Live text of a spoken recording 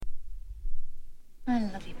I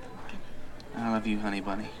love you, Pumpkin. I love you, honey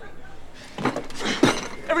bunny.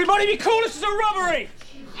 Everybody be cool, this is a robbery!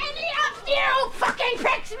 Any of you fucking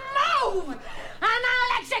pricks move! And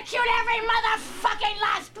I'll execute every motherfucking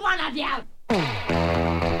last one of you!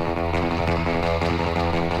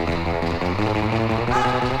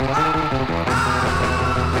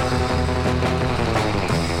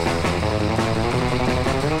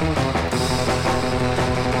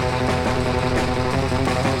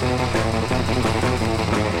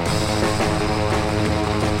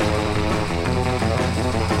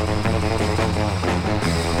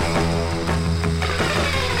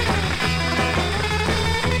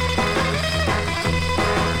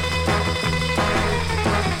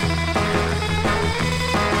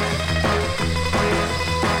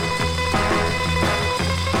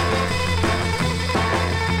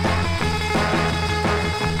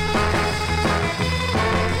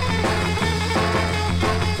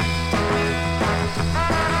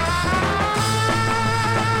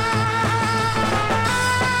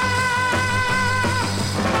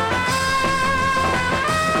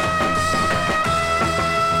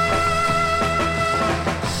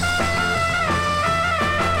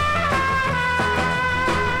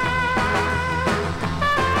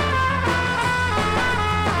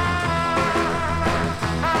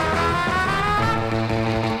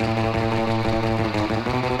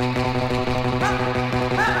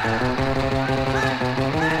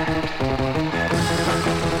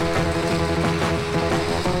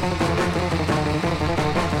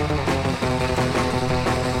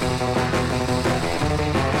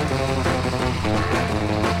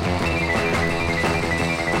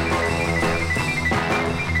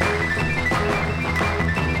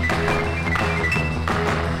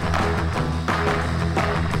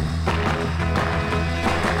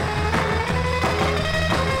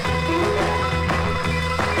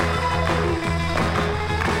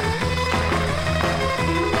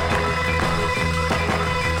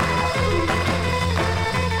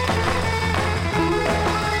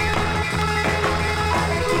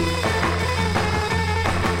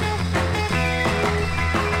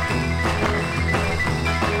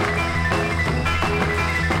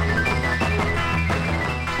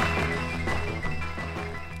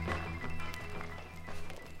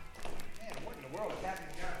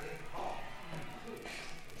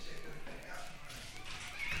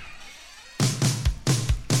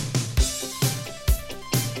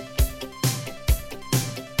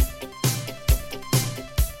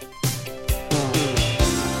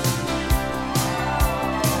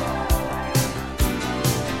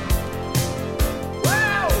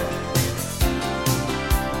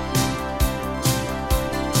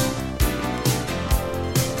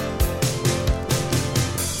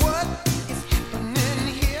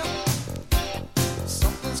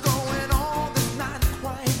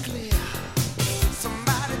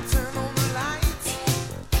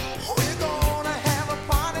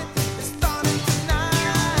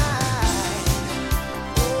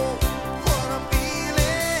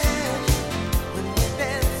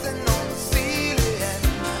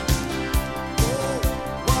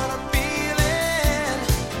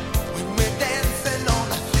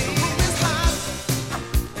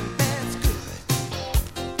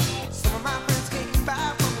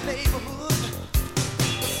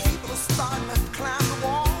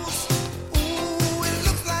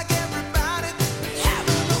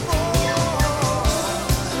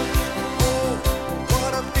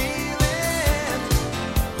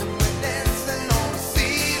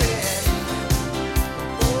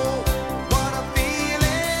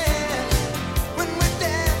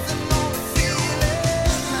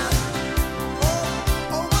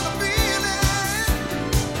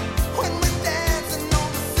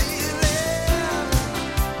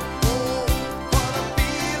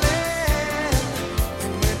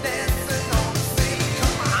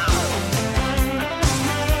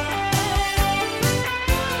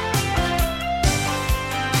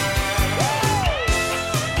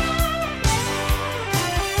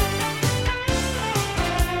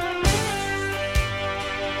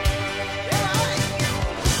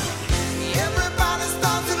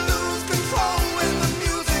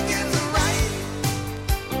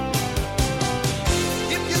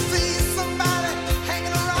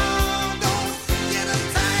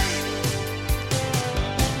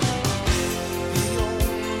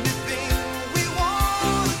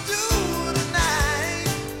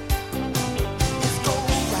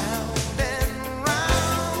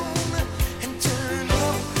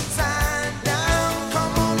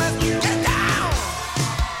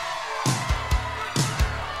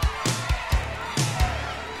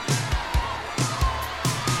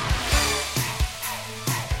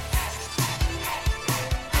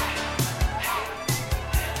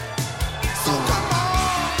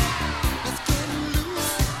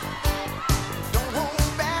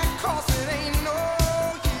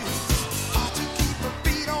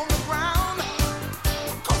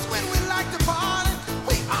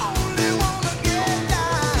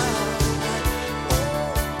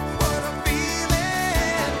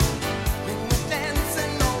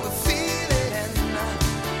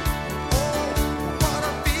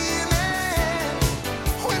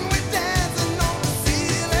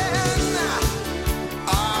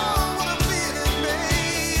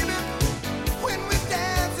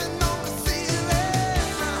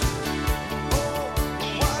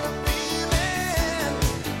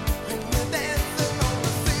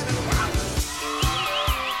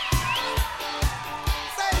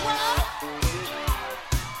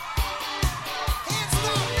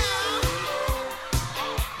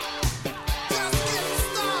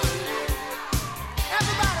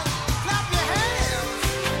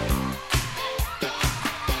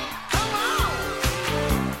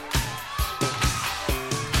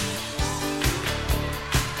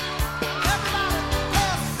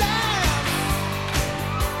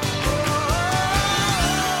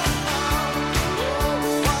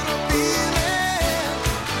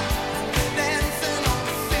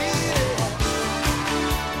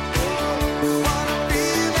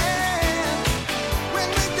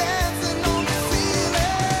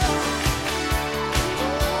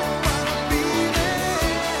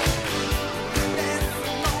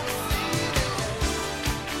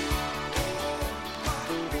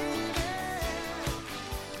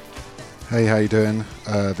 Hey, how you doing?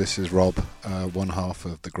 This is Rob, one half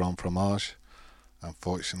of the Grande Fromage.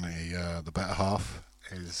 Unfortunately, the better half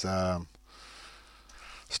is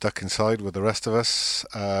stuck inside with the rest of us.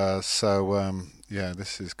 Yeah,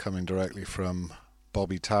 this is coming directly from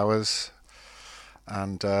Bobby Towers.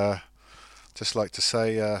 And just like to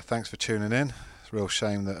say thanks for tuning in. It's a real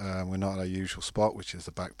shame that we're not at our usual spot, which is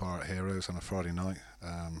the back bar at Heroes on a Friday night.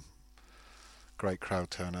 Great crowd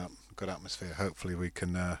turn up, good atmosphere. Hopefully we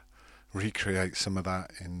can recreate some of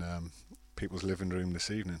that in people's living room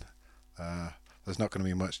this evening. There's not going to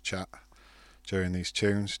be much chat during these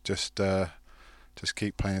tunes. Just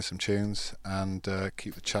keep playing some tunes and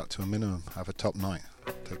keep the chat to a minimum. Have a top night.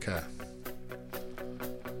 Take care.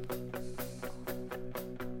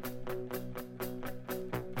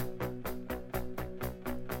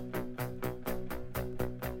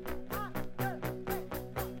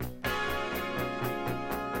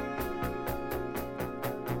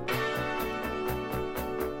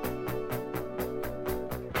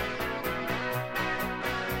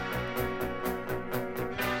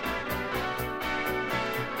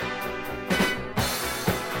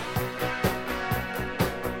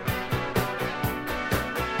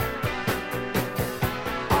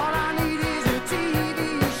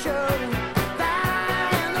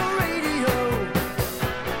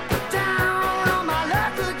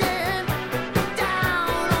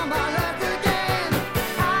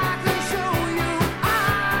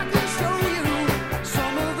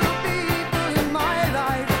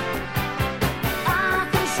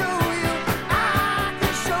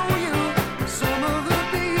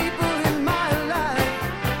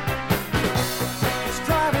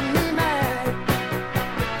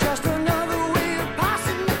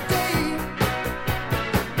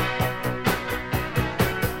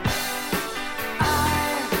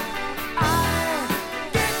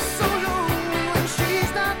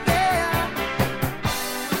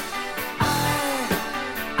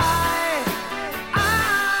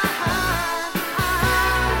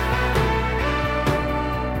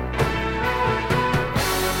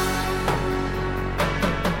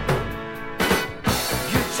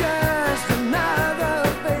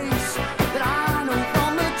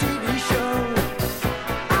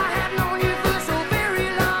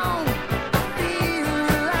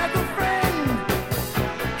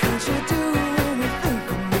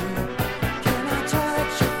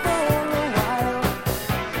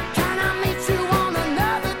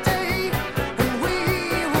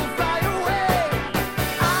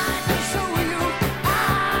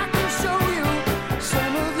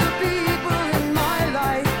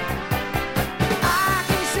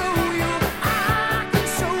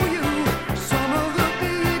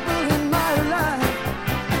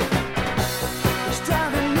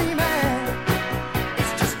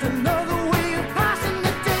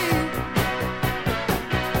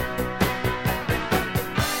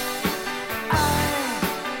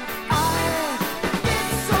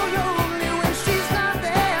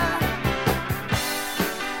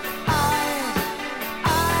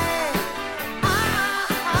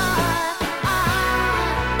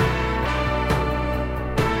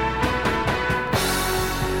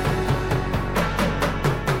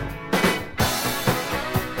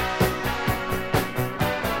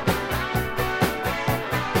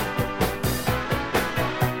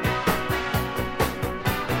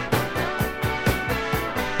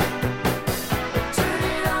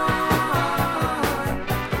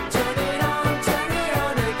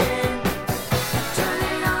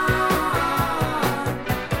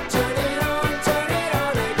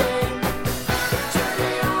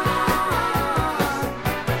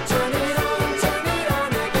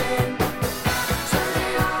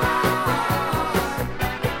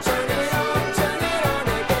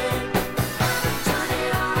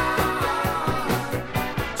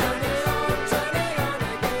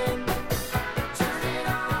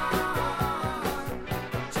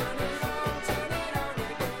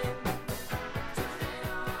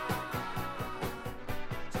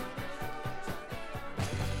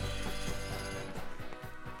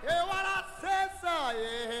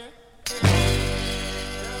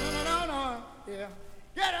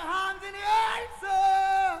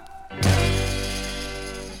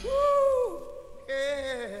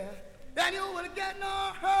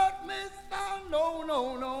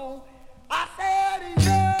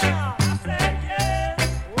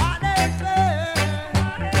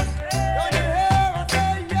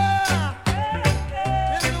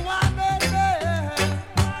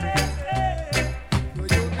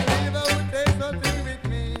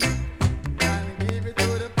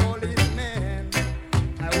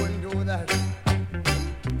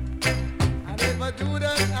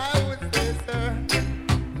 I would say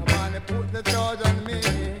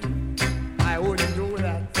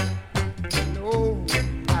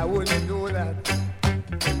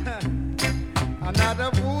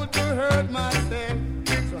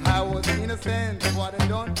innocent of what they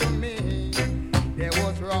done to me. They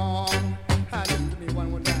was wrong. Listen to me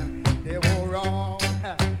one more time. They were wrong.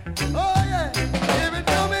 Oh yeah, give it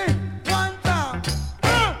to me one time.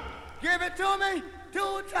 Give it to me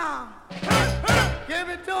two times. Give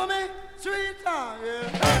it to me three times.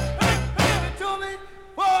 Yeah. Give it to me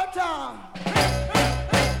four times.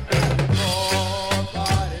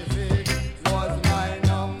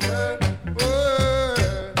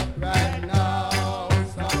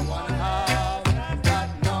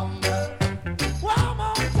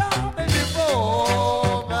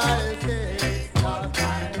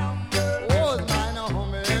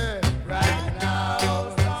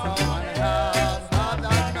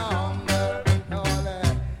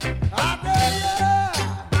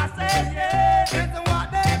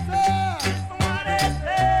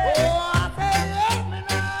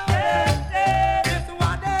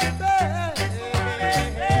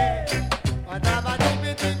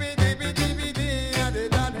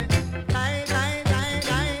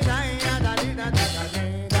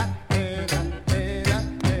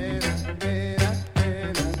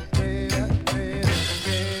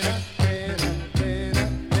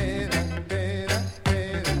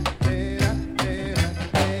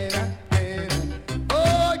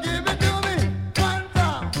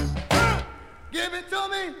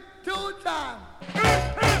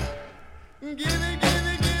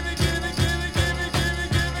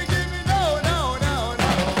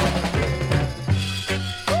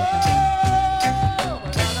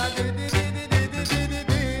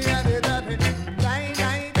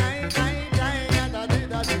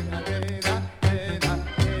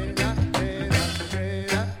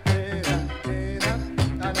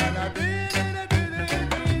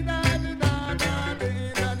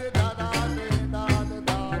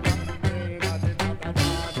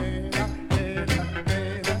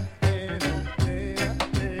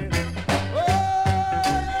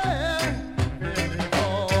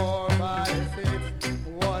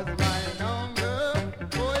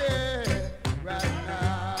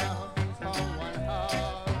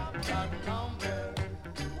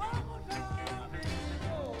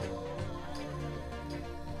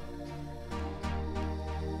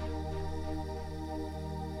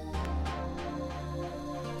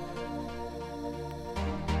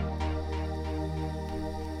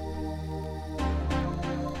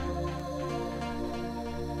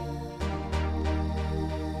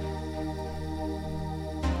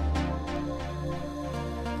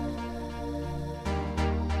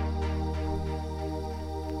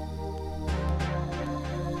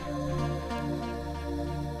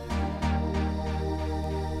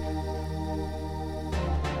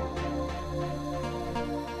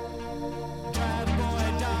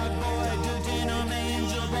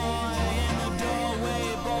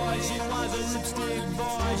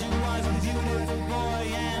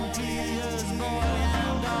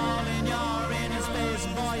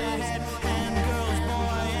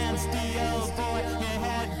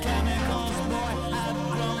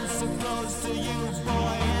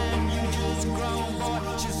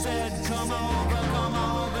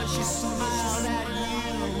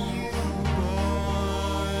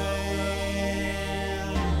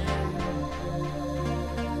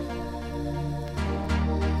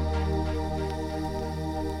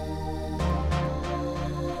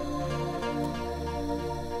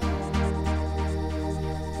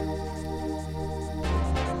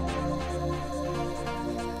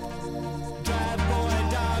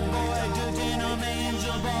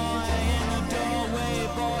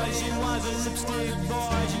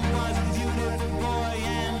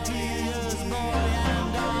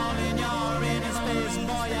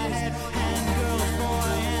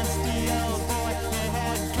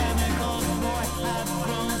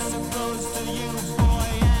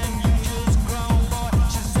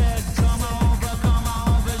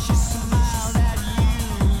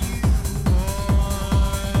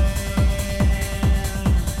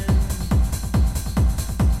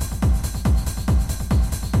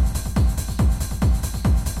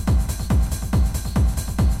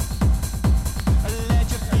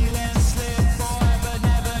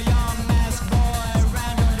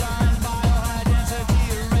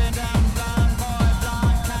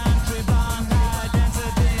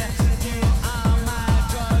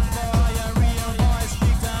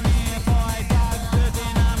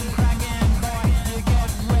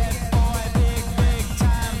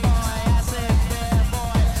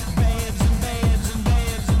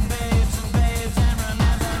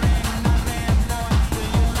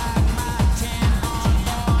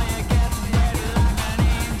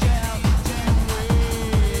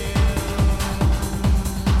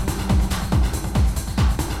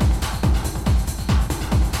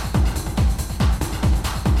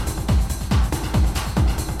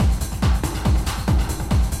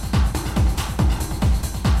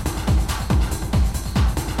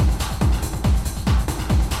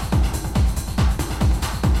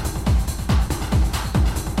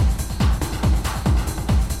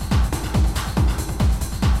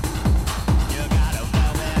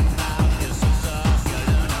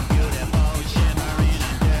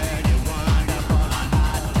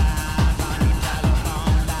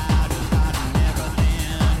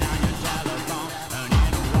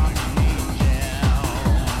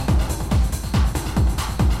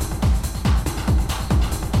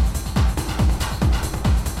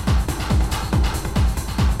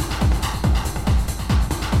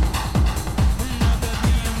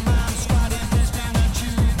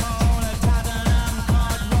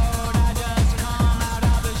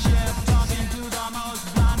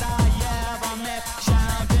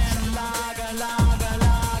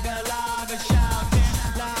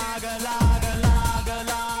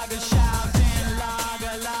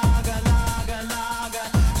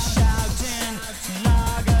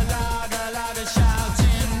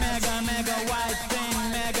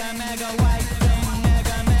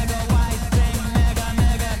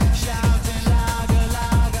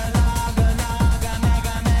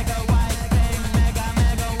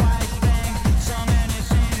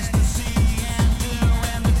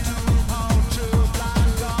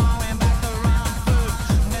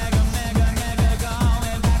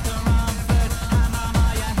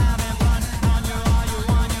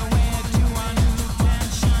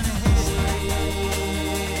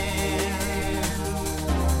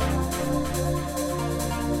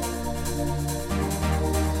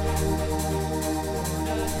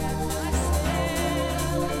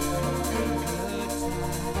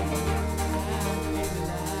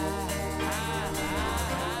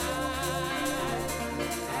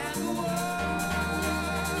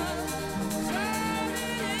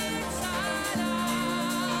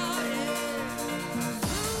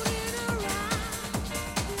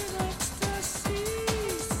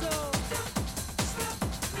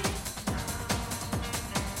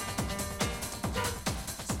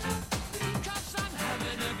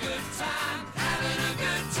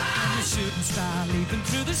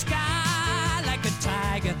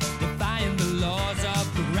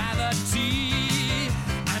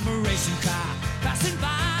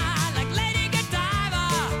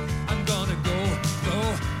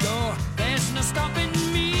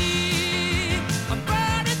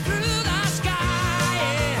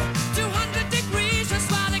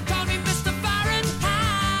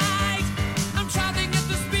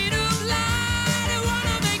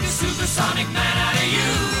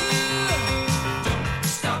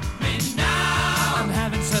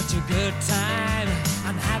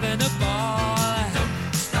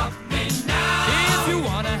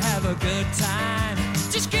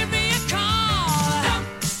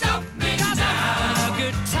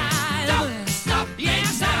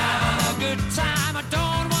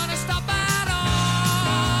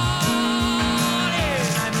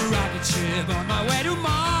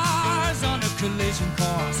 collision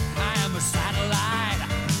course. I am a satellite.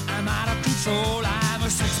 I'm out of control. I'm a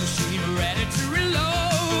sex machine ready to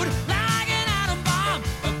reload. Like an atom bomb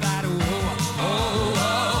about to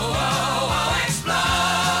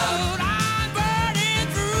explode. I'm burning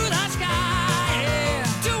through the sky.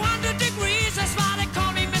 200 degrees, that's why they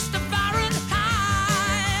call me Mr.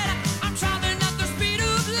 Fahrenheit. I'm traveling at the speed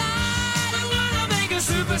of light. I wanna make a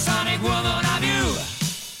supersonic woman of you.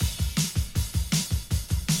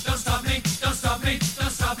 Don't stop me, don't stop me,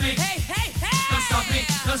 don't stop me. Hey, hey, hey! Don't stop me,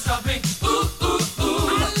 don't stop me. Ooh, ooh, ooh.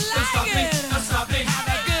 Don't stop me, don't stop me. Have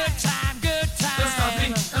a good time, good time. Don't stop me,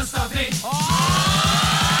 don't stop me.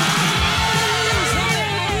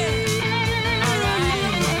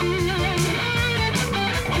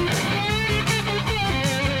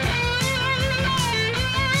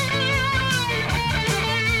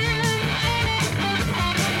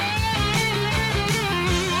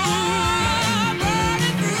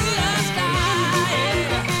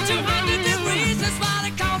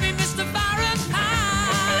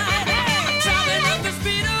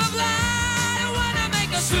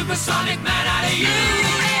 Supersonic man out of you.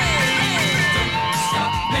 Don't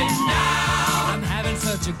stop me now. I'm having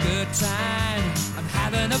such a good time. I'm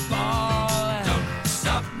having a ball. Don't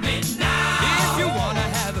stop me now. If you wanna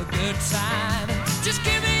have a good time, just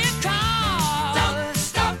give me a call. Don't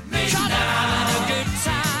stop me now. I'm having a good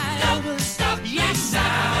time. Don't stop me now. I'm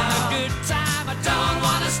having a good time. I don't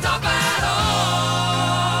wanna stop at all.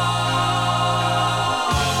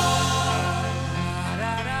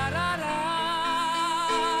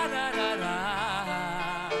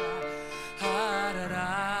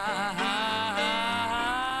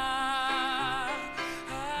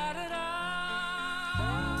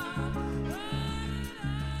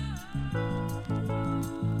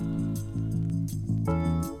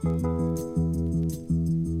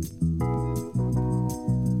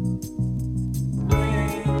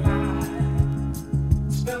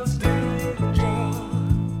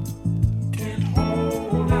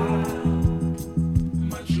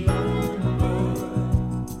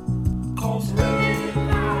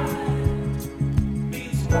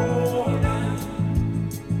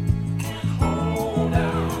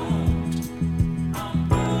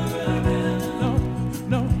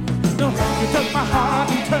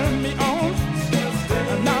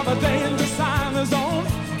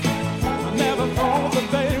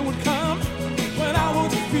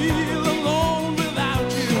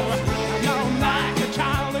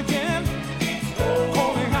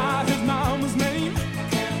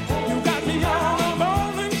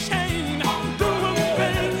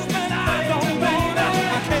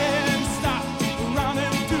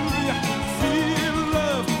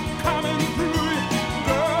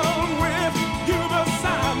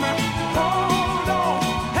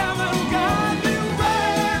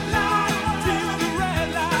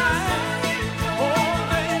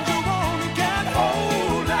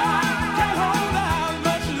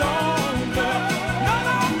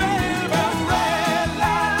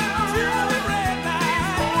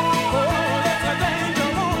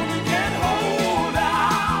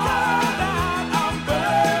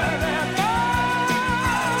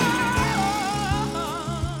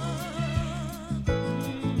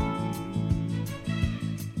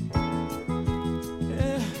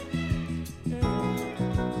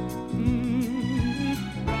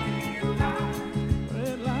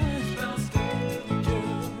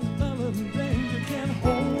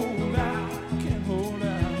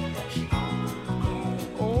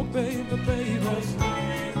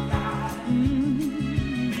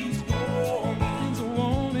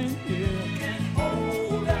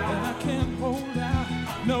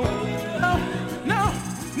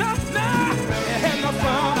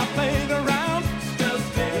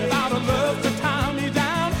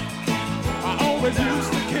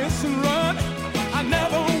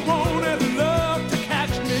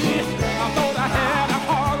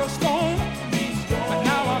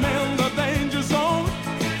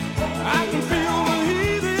 I can feel the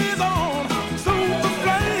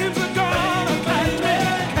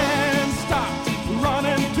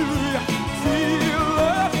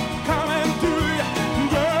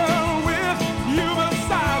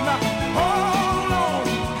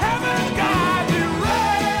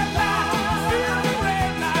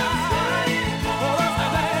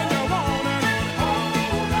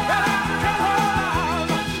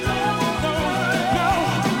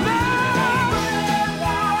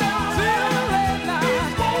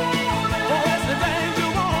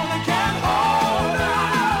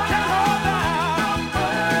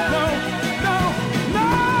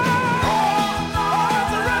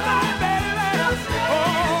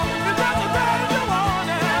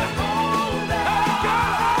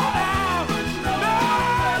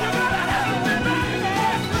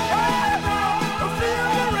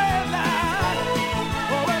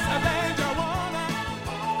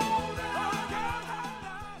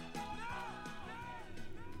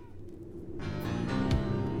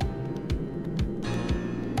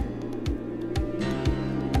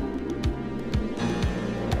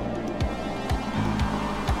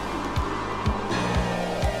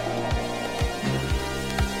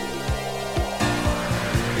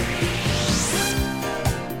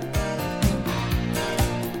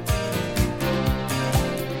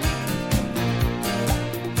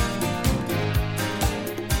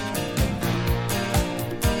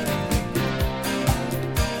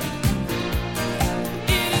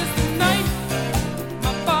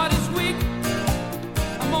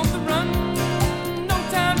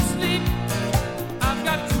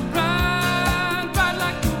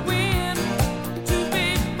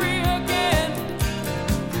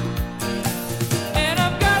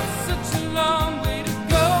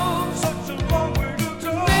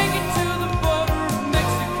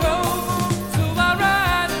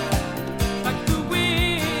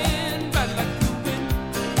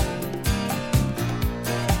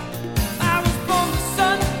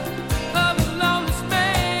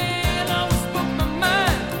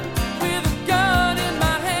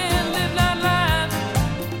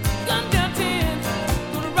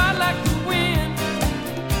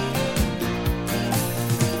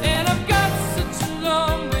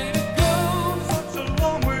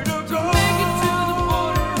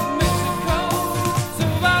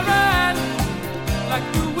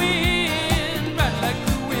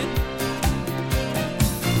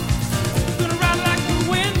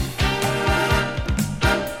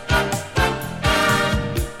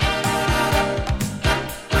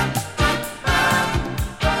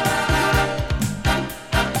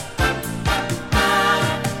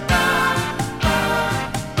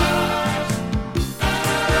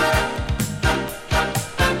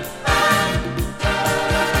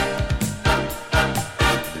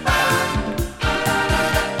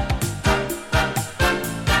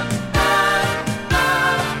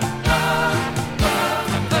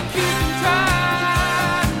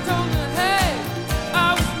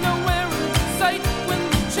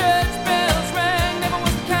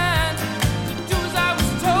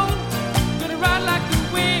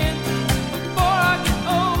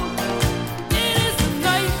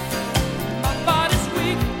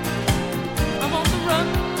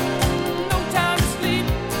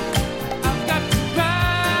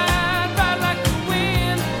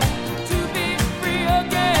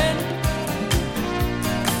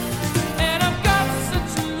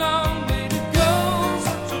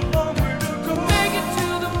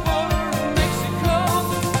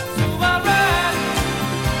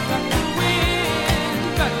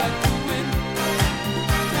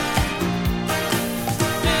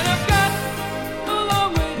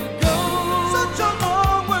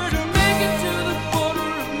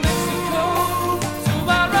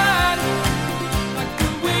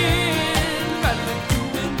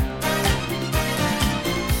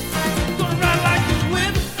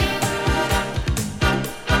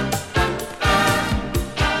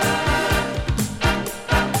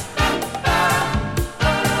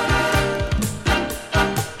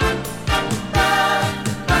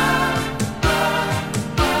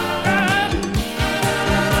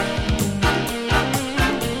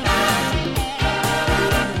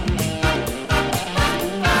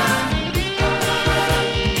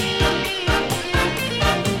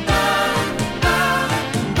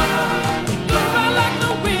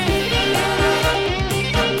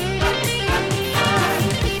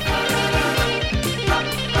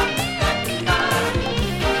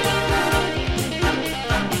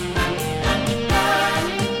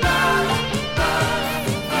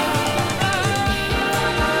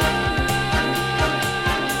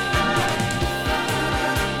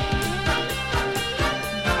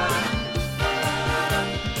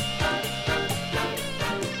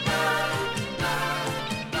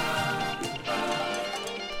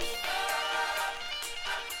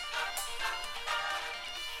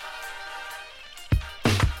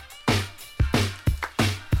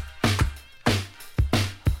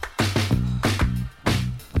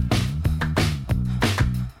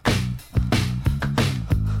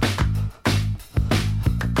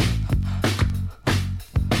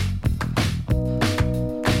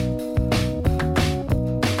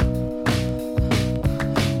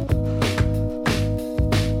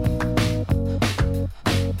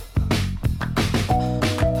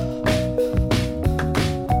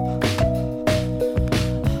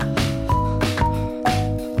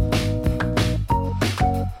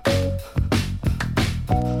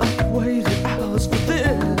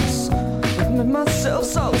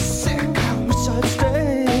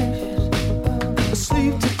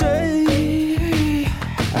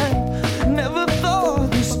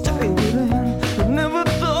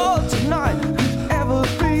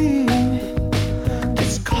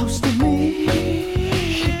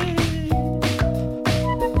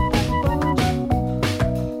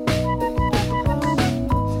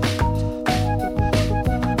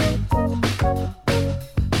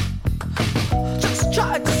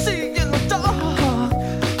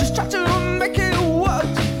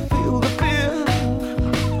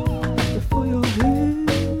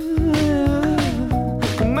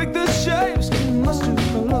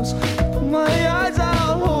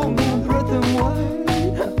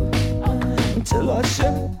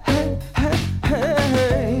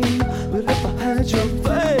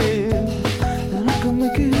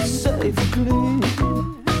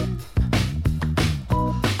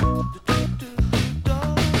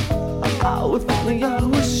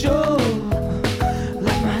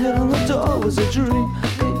was a dream.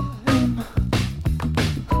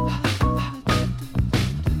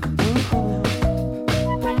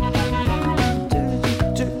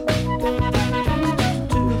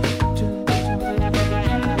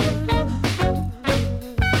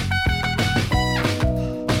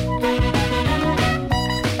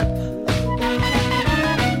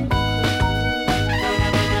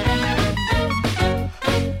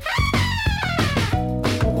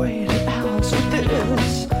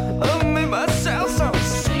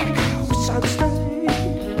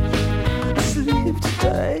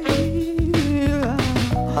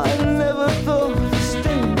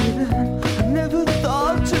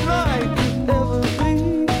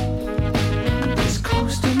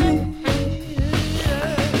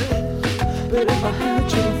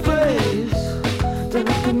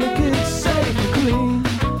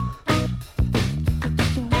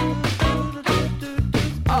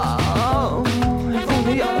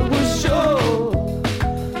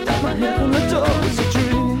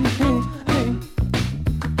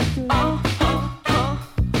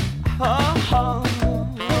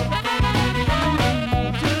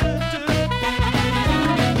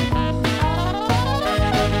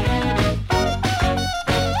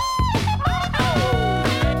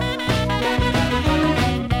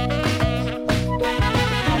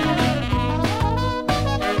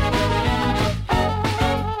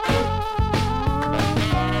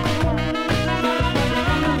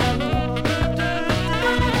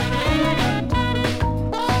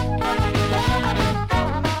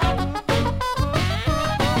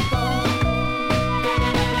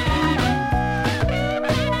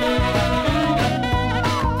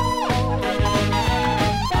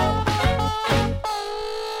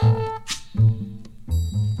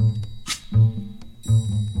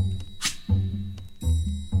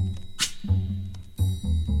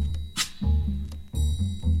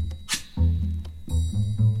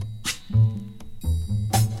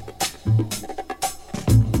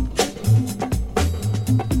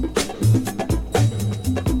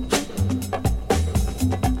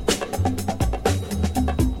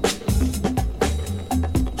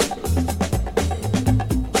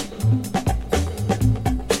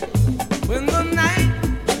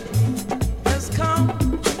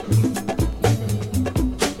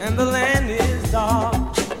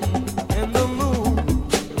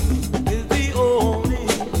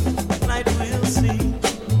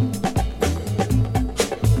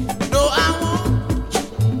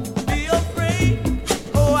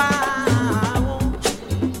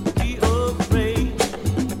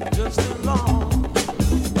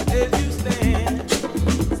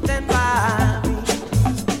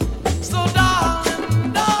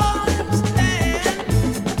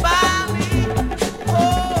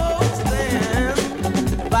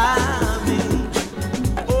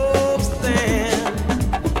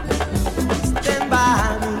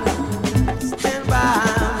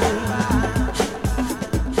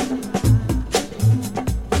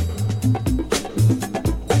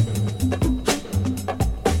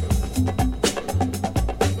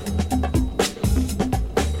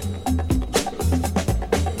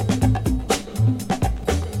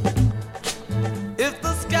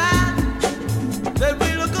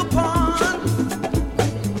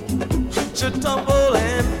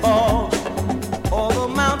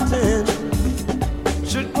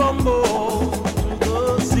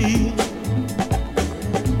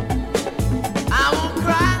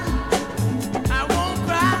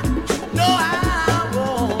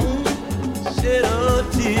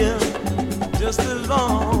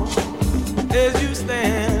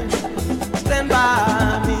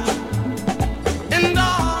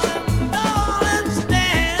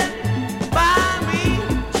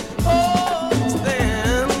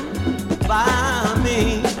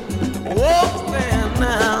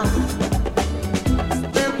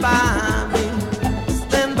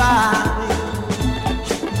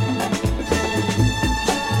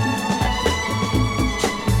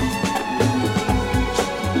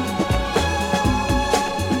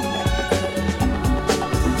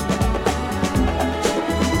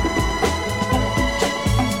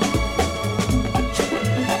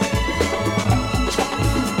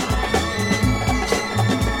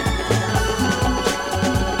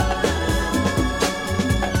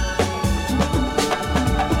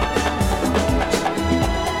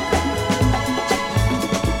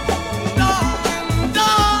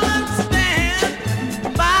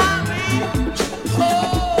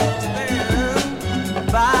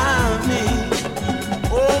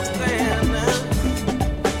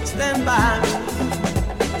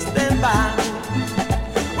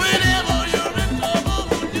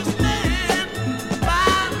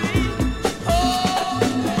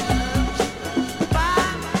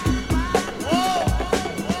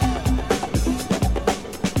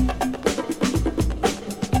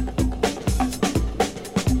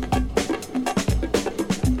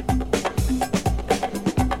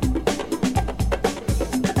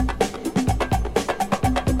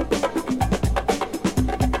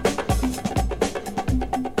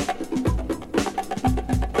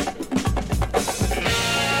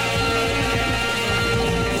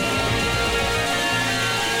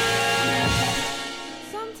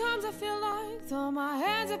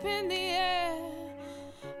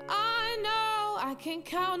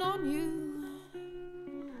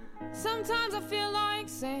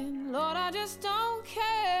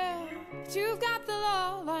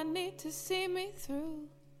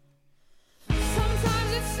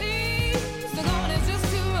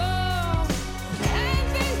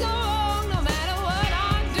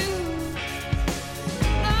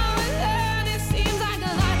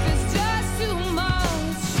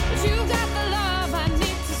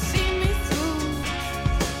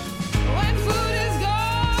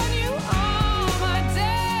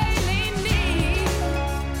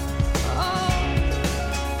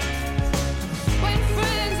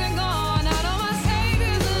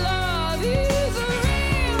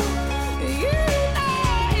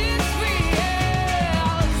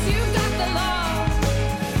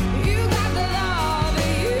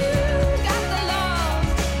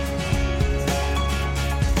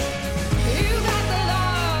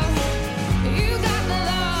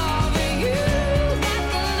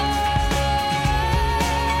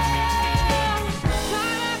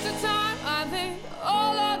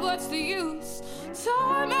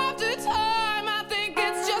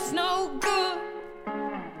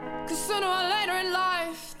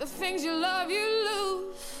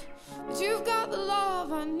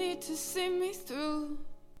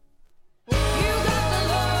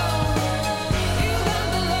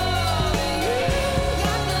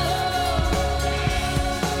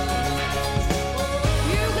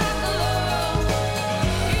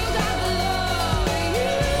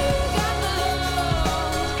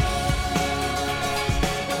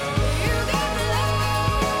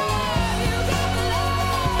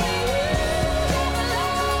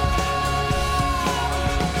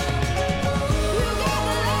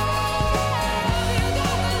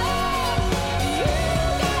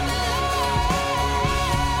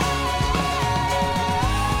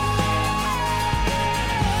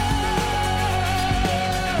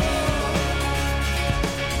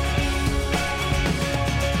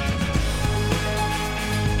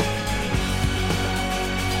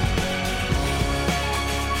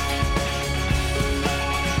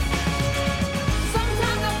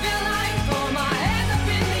 Sometimes I feel like throwing my hands up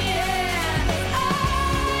in the air. I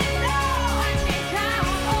know I can count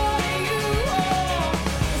on you.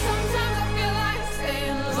 Sometimes I feel like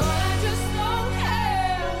saying, Lord, I just don't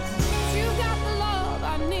care. You got the love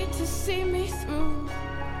I need to see me through.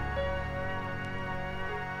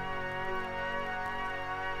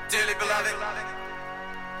 Dearly beloved,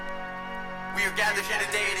 we are gathered here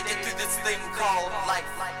today to get through this thing called life.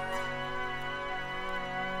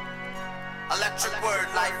 Electric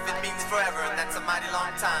word, life, it means forever, and that's a mighty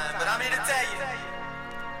long time. But I'm here to tell you,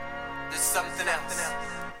 there's something else.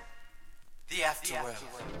 The afterworld.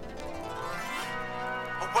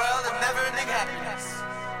 A world of never-ending happiness.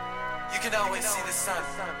 You can always see the sun,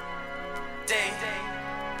 day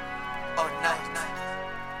or night.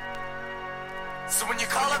 So when you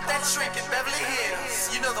call up that shrink in Beverly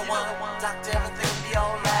Hills, you know the one, doctor, everything will be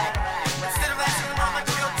alright. Instead of asking how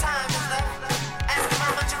much of your time is left, ask him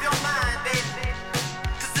how much of your mind, baby.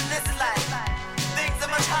 'Cause in this life, things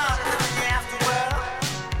are much harder than in the afterworld.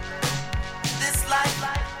 This life,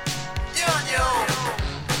 you're on your own.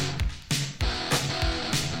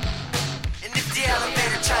 And if the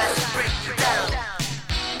elevator tries to break you down,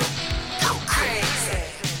 go crazy,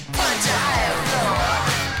 punch a higher floor.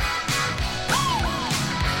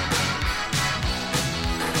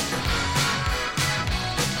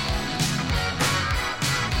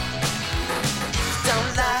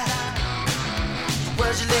 Don't lie, the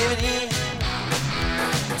world you're living in.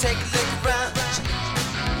 Take a look around,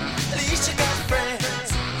 at least you got friends.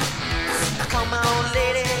 I call my old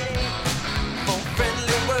lady for a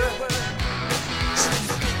friendly word. She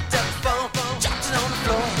picked up the phone, dropped it on the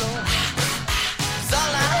floor. It's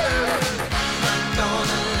all I heard. I'm not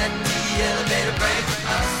gonna let the elevator break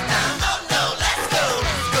us down. Oh no, let's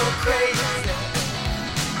go crazy.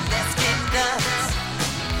 Let's get nuts.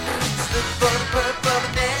 Look for the purple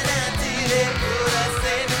banana till they put us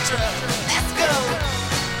in the truck. Let's go.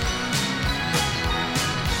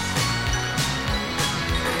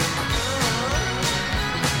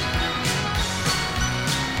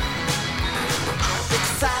 I'm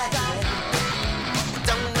excited,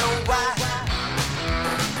 don't know why.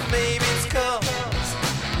 Maybe it's 'cause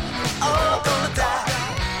we're all gonna die.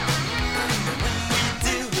 When we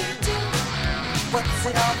do, what's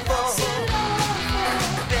it all for?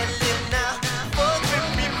 Better live now, before the grim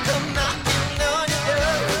reaper come knocking on your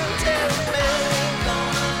door. Tell me,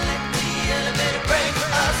 gonna let the elevator break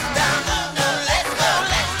us down. Oh no, let's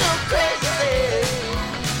go crazy.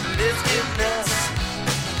 Let's get nuts.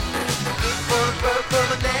 Look for the purple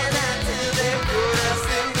banana.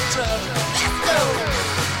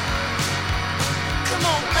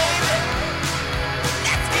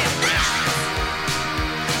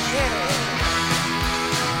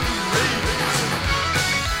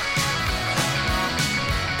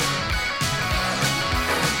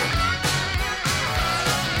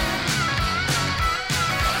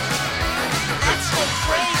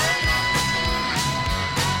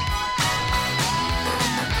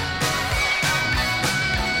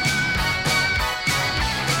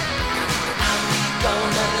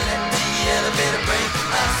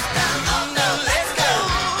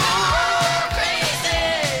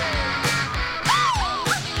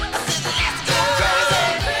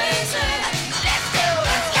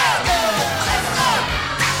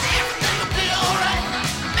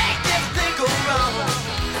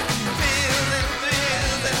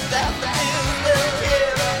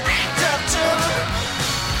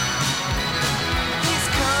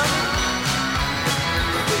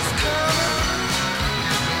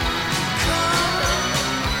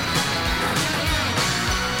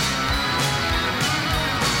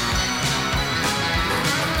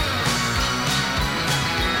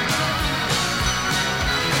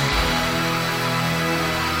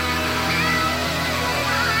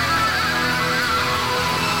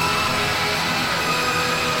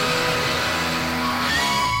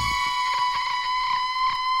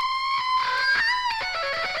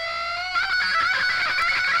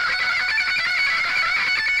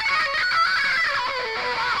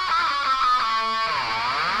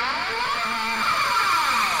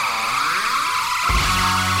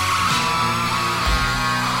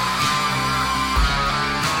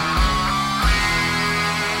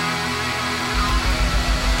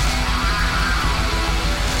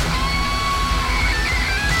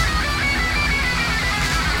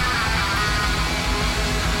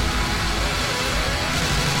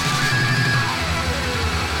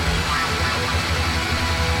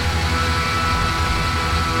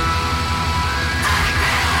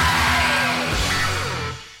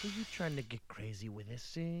 to get crazy with it,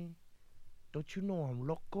 see? Don't you know I'm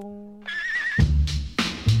loco?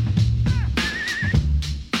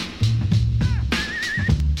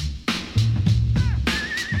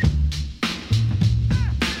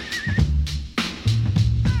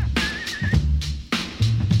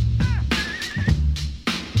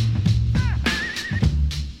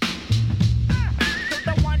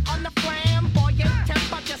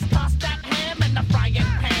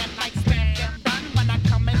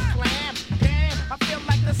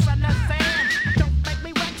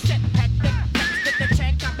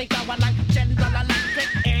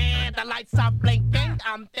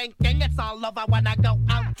 I'm thinking it's all over when I go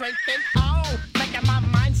out drinking. Oh, making my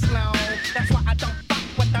mind slow. That's why I don't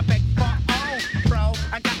fuck with the big 4-0, bro.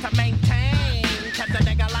 I got to maintain, cause a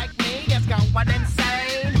nigga like me is going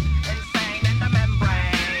insane. Insane in the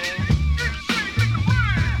membrane.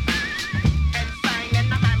 Insane in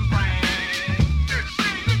the membrane.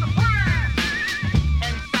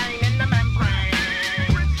 Insane in the membrane.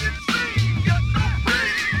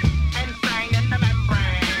 Insane in the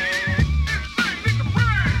membrane.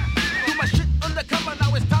 Undercover,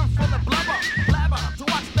 now it's time for the blubber. Blabber, to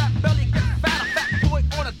watch that belly get fat. A fat boy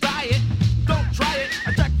on a diet. Don't try it.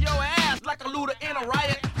 I jack your ass like a looter in a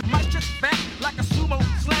riot. Might just fat like a sumo,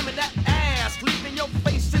 slamming that ass, leaving your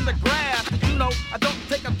face in the grass. You know, I don't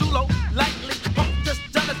take a dulo lightly. I'm just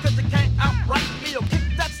jealous cause you can't outright me. Yo,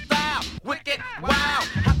 kick that style, wicked, wow.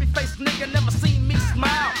 Happy face nigga, never seen me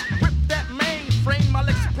smile. Rip that mainframe, I'll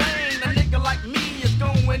explain. A nigga like me is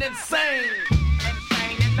going insane.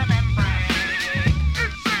 Insane in the membrane.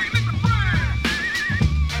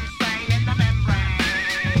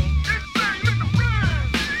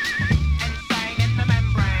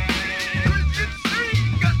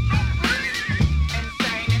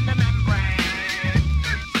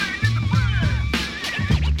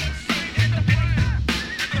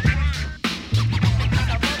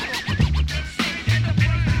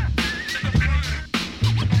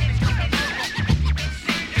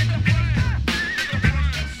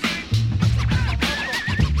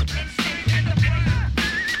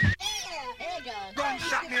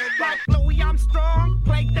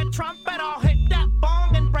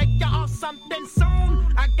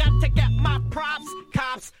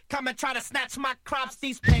 Come and try to snatch my crops.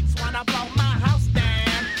 These pigs wanna blow my house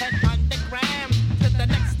down. Head underground to the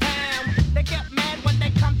next town. They get mad when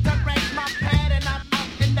they come to raid my pad, and I'm out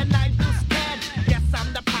in the night too scared. Yes,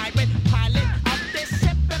 I'm the pirate pilot of this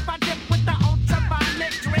ship. If I dip with the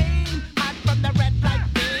ultraviolet dream, hide from the red light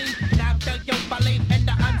beam. Now do you believe in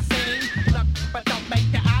the unseen? Look, but don't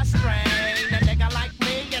make your eyes strain. A nigga like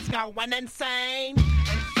me is going insane.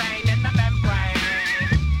 Insane in the membrane.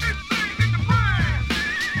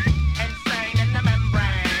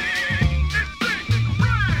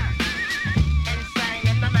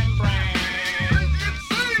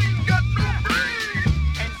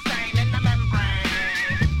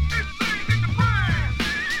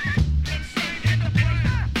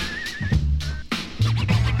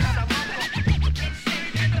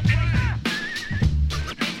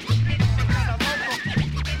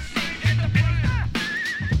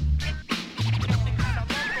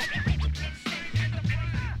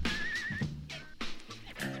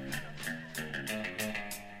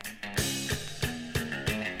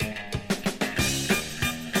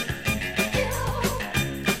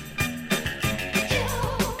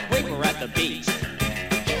 The beach.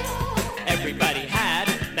 Everybody had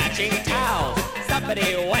matching towels.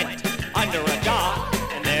 Somebody went under a dock,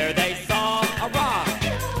 and there they saw a rock.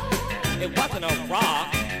 It wasn't a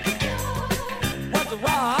rock, it was a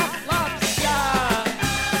rock lobster.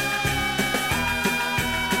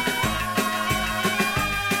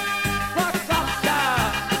 Rock lobster.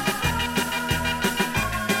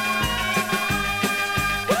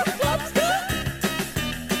 Rock lobster.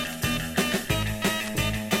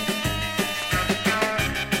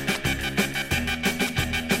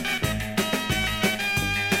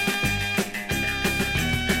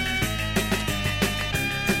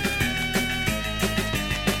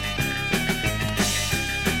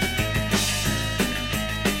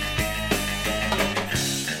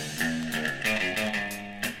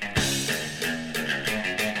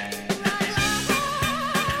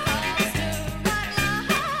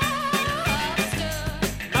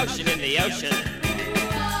 In the ocean,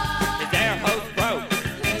 his air hose broke.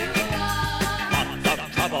 Lots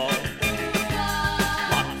of trouble,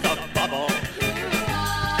 lots of bubble.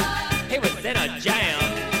 He was in a jam,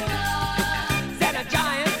 set a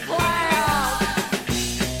giant clam.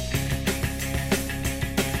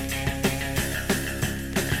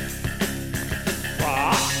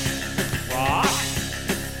 Rock, rock,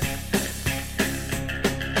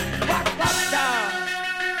 rock,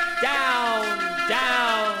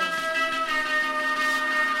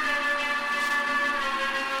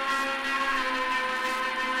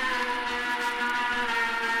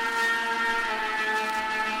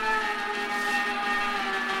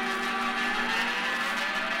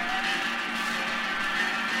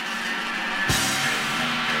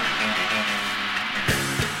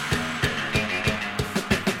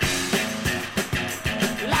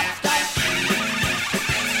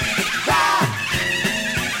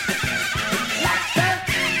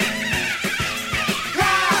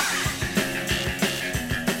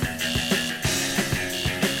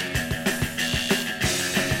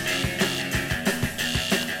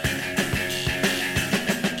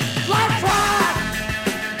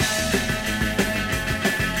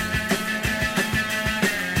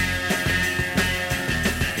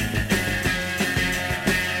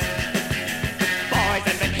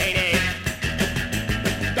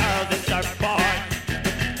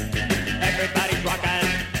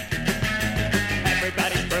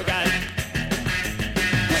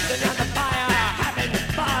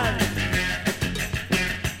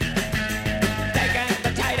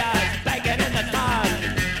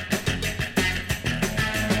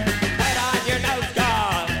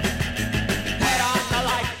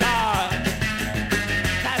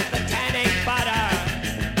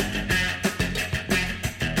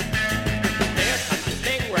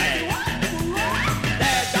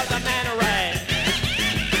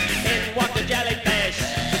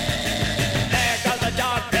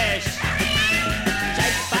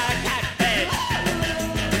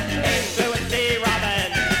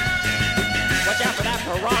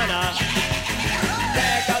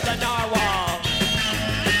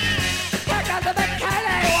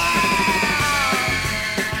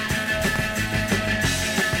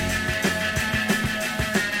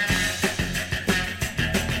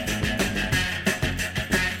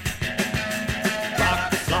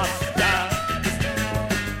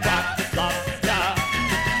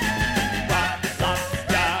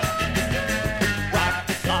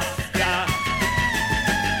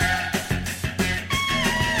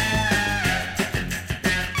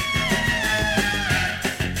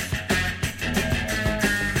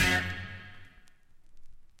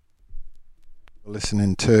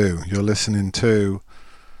 listening to? You're listening to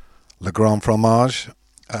Le Grand Fromage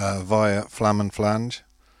via Flam and Flange.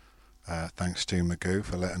 Thanks to Magoo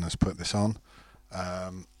for letting us put this on.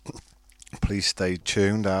 Please stay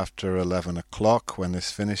tuned after 11 o'clock when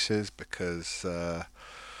this finishes, because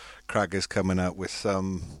Crag is coming up with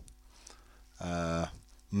some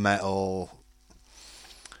metal,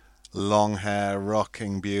 long hair,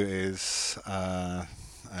 rocking beauties,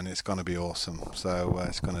 and it's going to be awesome. So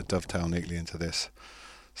it's going to dovetail neatly into this.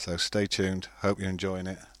 So stay tuned. Hope you're enjoying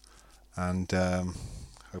it, and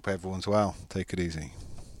hope everyone's well. Take it easy.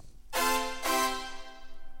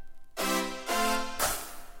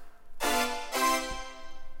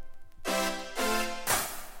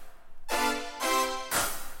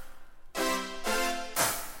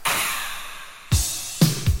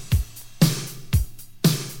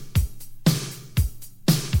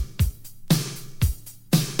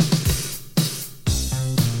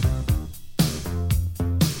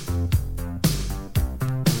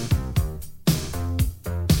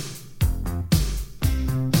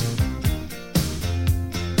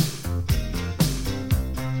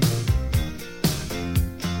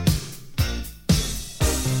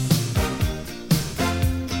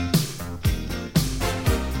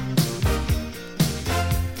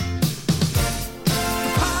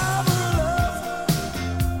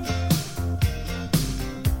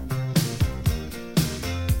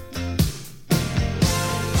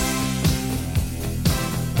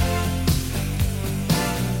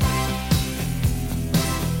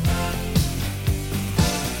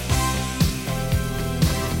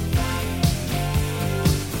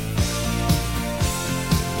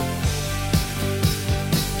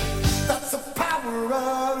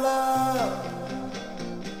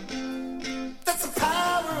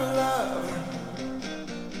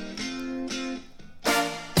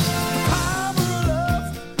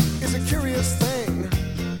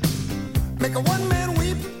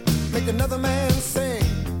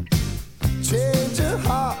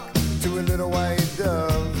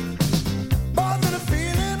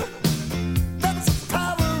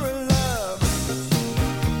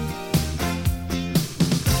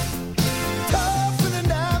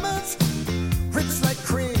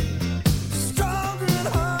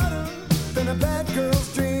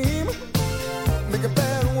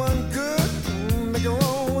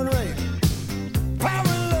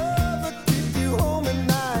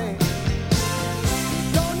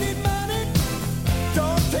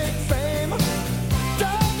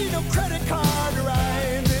 Don't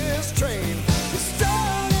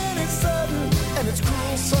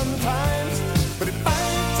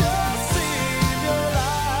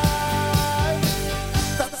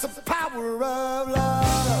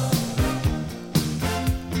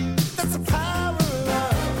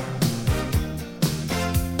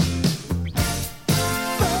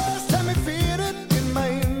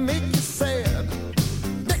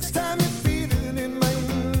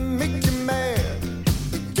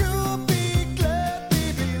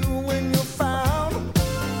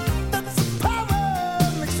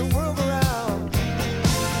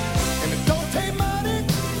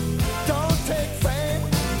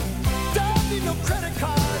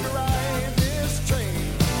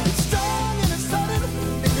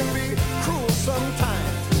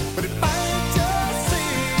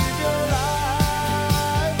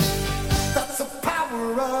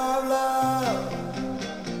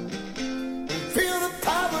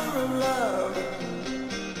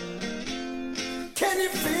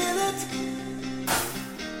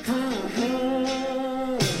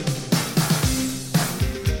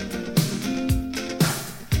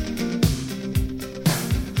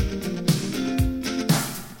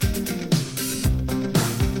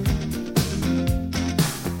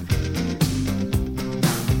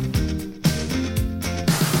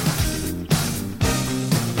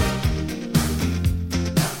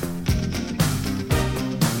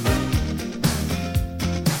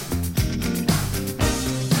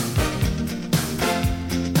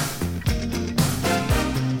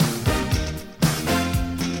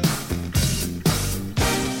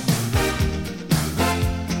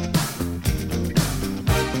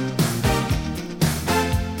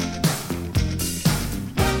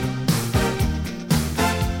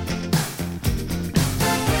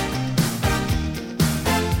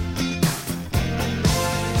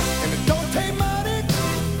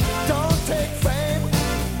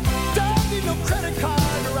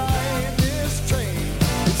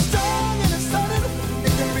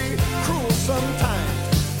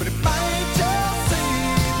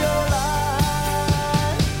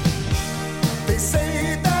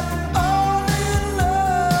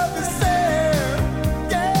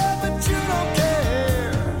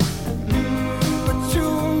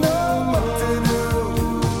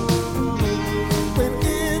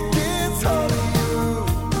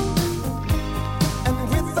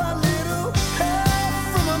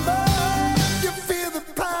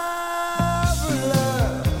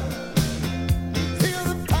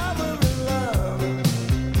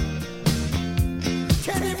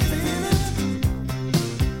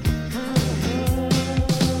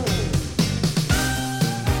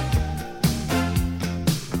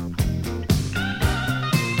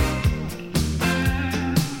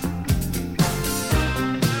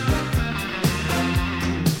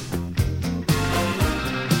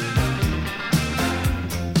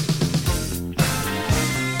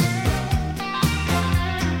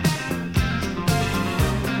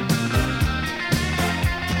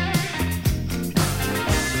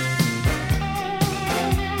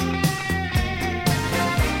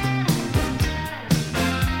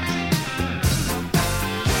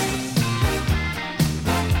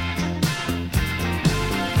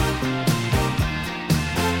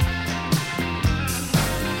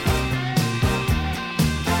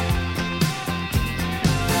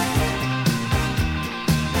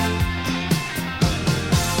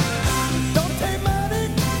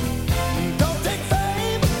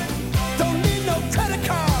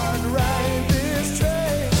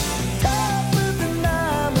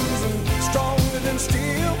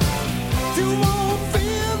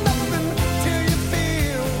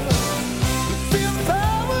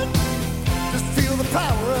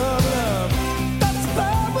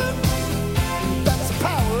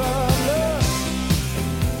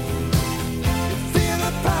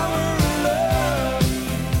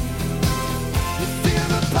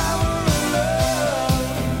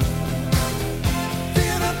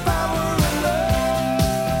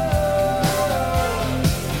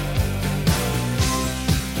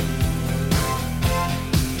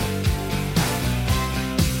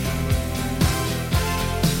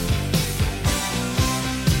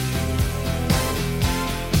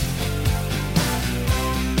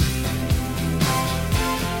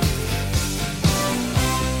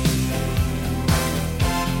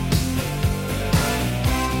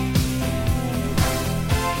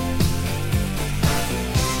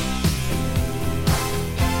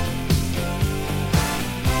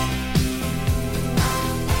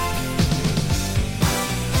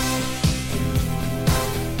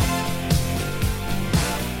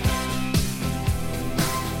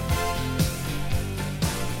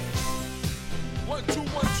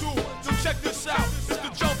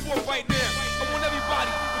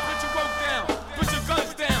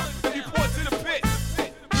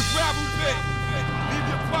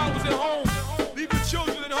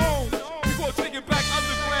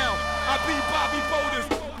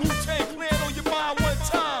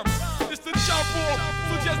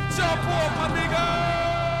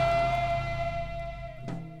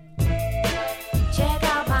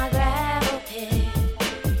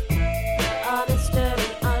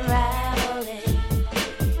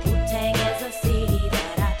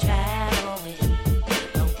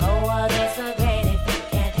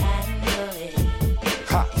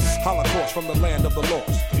Greetings from the land of the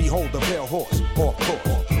lost. Behold the pale horse, off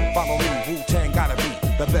course. Follow me, Wu-Tang gotta be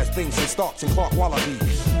the best things in Starks and Clark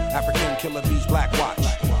Wallabies. African killer bees, Black Watch.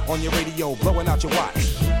 On your radio, blowing out your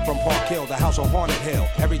watch. From Park Hill, the house on Haunted Hill.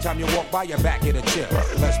 Every time you walk by, your back get a chill.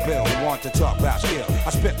 Let's Bill, who want to talk about skill. I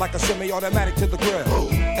spit like a semi-automatic to the grill.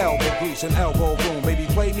 Elbow grease and elbow room. Baby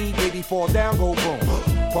play me, baby fall down, go boom.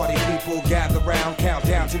 Party people gather round, count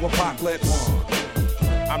down to apocalypse.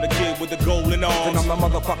 I'm the kid with the golden arms. And I'm the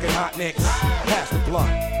motherfucking hot nicks. Pass the blunt.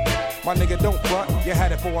 My nigga, don't front. You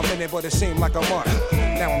had it for a minute, but it seemed like a month.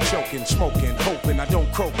 Now I'm choking, smoking, hoping I don't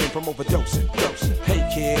croaking from overdosing. Hey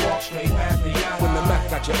kid, walk straight past the when the mouth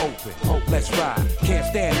got you open. Let's ride. Can't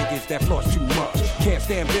stand niggas that floss too much. Can't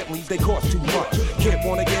stand Bentleys, they cost too much. Kid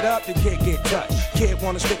wanna get up, then kid get touched. Kid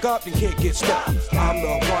wanna stick up, then kid get stuck. I'm the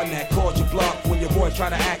one that calls you bluff when your boys try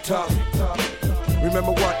to act tough.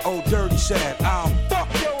 Remember what old Dirty said? I'll fuck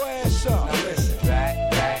your ass up. Now listen,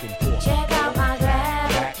 back and forth. Check out my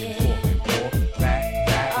gravity.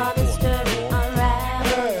 All mystery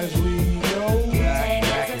unraveled. As we go. Take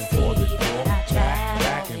as a city that I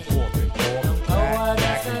travel with. Don't go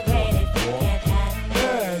against the grain if you can't handle.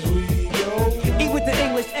 As we go. Eat with the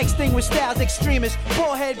English, extinguished styles, extremists.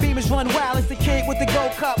 Forehead beamers run wild as the kid with the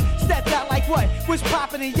gold cup. Stepped out like what? Was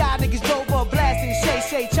popping and y'all niggas drove up blasting.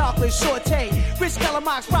 Shay, chocolate, saute. Rich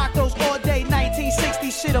Calamox rock those all day.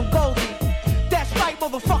 1960 shit, I'm Goldie. That's right,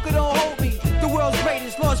 motherfucker, don't hold me. The world's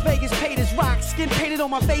greatest, Las Vegas paid as rock. Skin painted on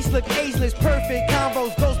my face, look ageless. Perfect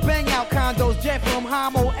combos, those bang out condos. Jet from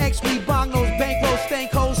Homo, X, we bong those bankrolls,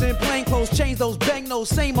 stank hoes and plain clothes. Change those bang those,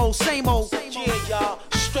 same old, same old. Yeah, y'all,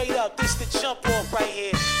 straight up, this the jump off right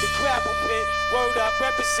here. The grapple pit, word up,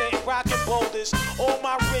 represent rockin' boulders. All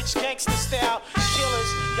my rich gangster style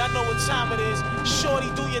killers, y'all know what time it is. Shorty,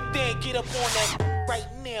 do your thing, get up on that right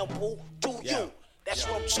now, boo. Do you? That's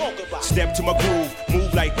what I'm talking about. Step to my groove,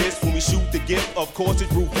 move like this when we shoot the gift. Of course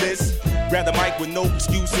it's ruthless. Grab the mic with no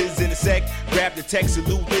excuses in a sec. Grab the text,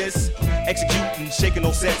 salute this. Executing, shaking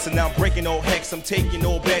no sets, and now I'm breaking no hex. I'm taking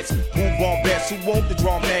no bets. Move on bets. Who want the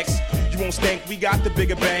drum next? You won't stink. We got the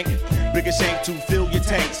bigger bank, bigger shank to fill your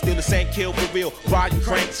tank. Still the same kill for real. While you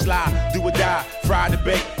crank, slide, do or die. Fry the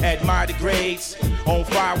bake, admire the grades. On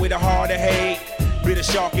fire with a heart of hate. Bitter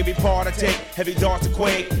shark, every part I take. Heavy darts to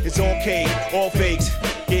quake. It's on K, all fakes.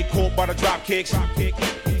 Get caught by the drop kicks.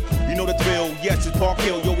 You know the drill. Yes, it's Park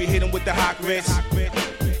Hill. Yo, we hit him with the hot grits.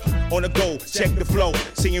 On the go, check the flow.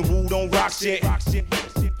 Singing woo, don't rock shit.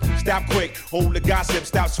 Stop quick, hold the gossip.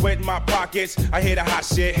 Stop sweating my pockets. I hear the hot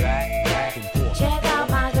shit. Check out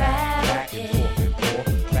my gravity.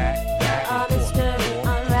 All mystery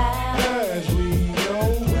unraveled. As we go.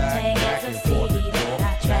 Take as a city that I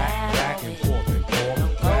travel with.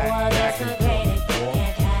 Don't go against the grain if you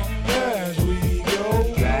can't handle. As we go.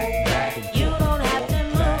 You don't have to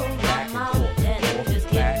move my mountain. Just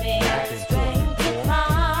give me the strength to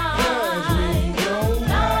climb. No,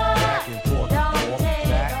 don't take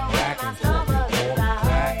away my stumble if I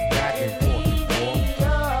hurt. Just leave me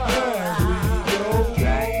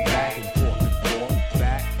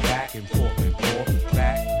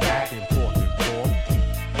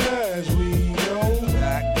As we go.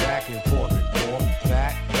 Back and forth and forth.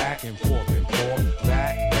 Back and forth and forth.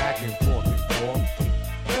 Back and forth and forth.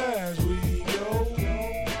 As we go.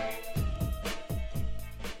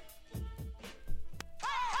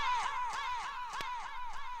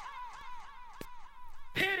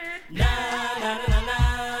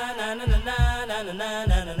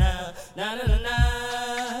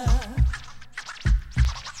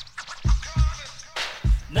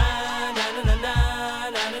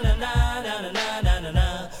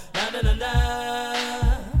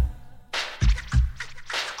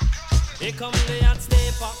 Here come the hot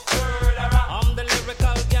stepper. I'm the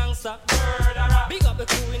lyrical gangster. Big up the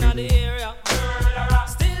crew in the area.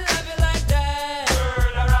 Still have it like that.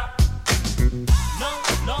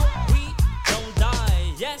 No, we don't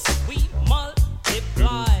die. Yes, we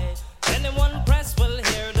multiply. Anyone press will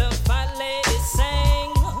hear the fat lady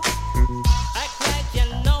sing. Act like you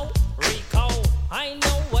know Rico. I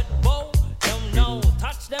know what Bo don't know.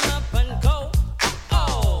 Touch them up and go.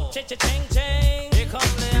 Oh, ching ching. Here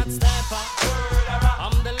come the hot stepper.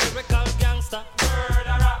 I'm the lyrical gangster.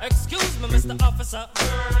 Excuse me, Mr. Officer.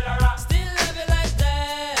 Still have it like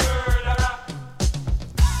that.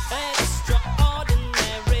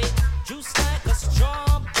 Extraordinary. Juice like a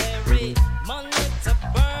strawberry. Money to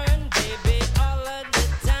burn, baby, all of the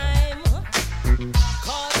time.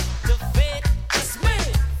 Cut the fit, that's me.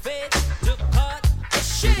 Fit to cut the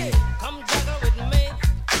shit. Come juggle with me.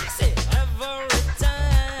 See, every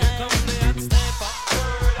time. Here come the hot stepper.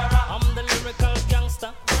 I'm the lyrical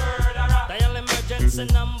gangster. Dial emergency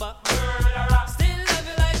number.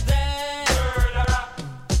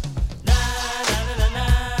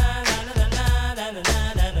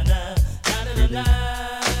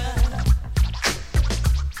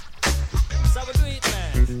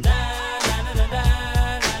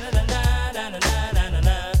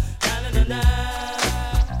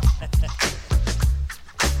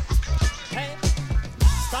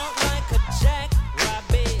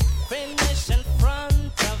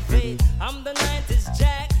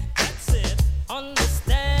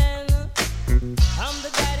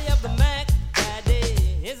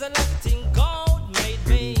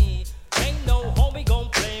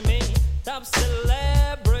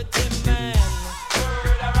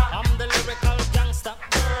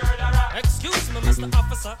 Mr.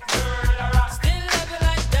 Officer. Still love you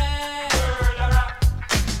like that.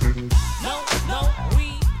 No, no,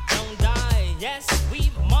 we don't die. Yes,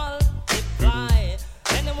 we multiply.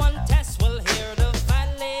 Anyone test will hear the fat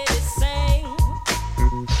lady sing.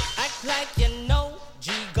 Act like you know,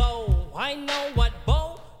 G-Go. I know what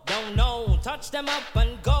Bo don't know. Touch them up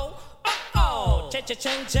and go. Oh,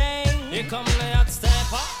 cha-cha-ching-ching. Here come the hot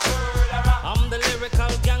stepper. I'm the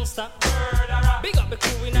lyrical gangster. Big up the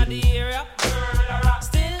crew in the area.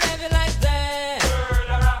 Still love you like that.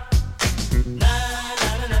 Na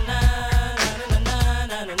na na na na na na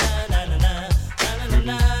na na na na na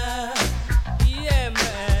na. Yeah,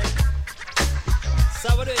 man. So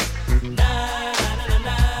what it? Na na na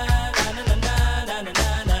na na na na na na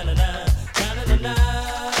na na na.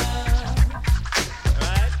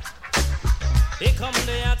 Right? Here come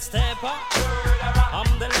the hot stepper.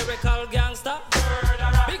 I'm the lyrical gangster.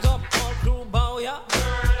 Big up all crew bow ya.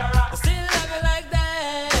 Still love you like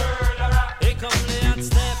that. Here come the hot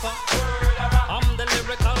stepper. I'm the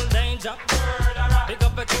lyrical danger. Big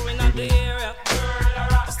up the crew in the area.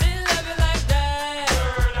 Still love you like that.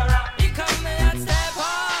 Here come the hot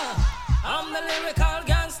stepper. I'm the lyrical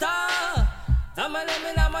gangster. I'm a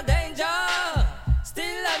limit, I'm a danger.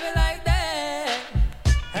 Still love you like that.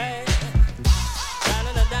 Hey.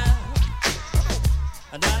 Da-da-da-da.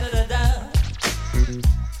 Da-da-da-da.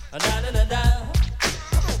 Da-da-da-da.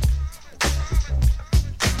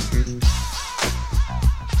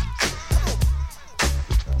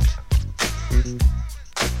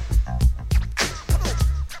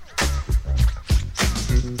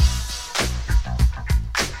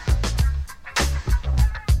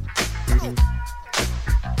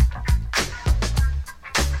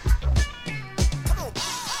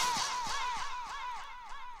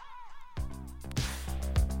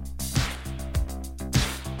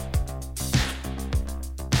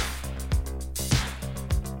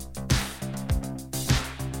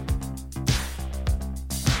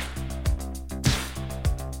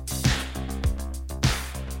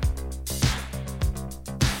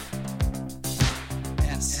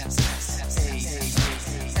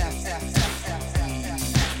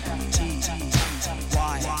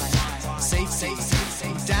 Safe,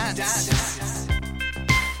 dance.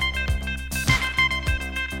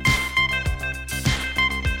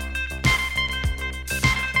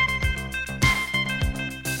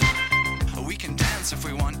 We can dance if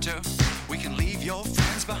we want to. We can leave your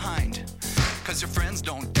friends behind. 'Cause your friends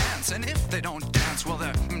don't dance, and if they don't dance, well,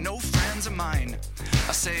 they're no friends of mine.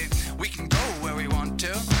 I say we can go where we want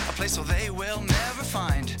to, a place where they will never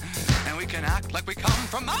find. And we can act like we come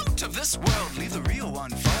from out of this world, leave the real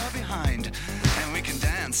one far behind. And we can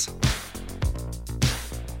dance.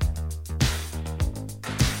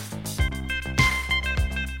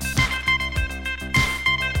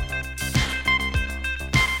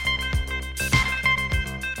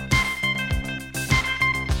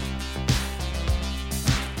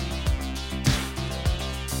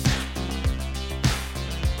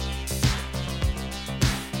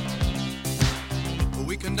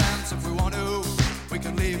 We can dance if we want to. We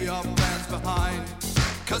can leave your friends behind.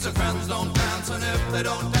 'Cause your friends don't dance, and if they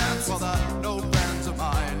don't dance, well, they're no friends of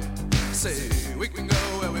mine. Say, we can go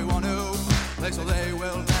where we want to, place where they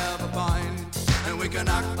will never find. And we can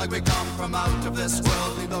act like we come from out of this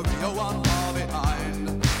world, leave the real one far behind.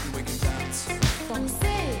 And we can dance.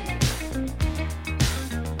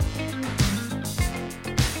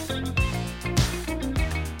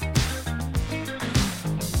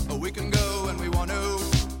 We can go when we want to.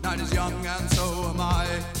 Night is young and so am I.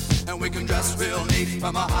 And we can dress real neat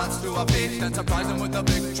from our hearts to our feet and surprise them with a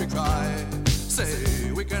victory cry.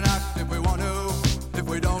 Say, we can act if we want to. If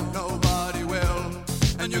we don't, nobody will.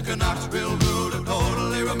 And you can act real rude and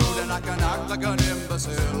totally removed, and I can act like an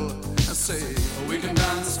imbecile. And say, we can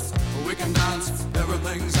dance,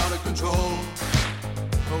 everything's out of control.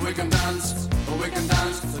 We can dance,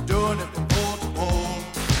 they're doing it from pole to pole.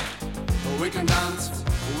 We can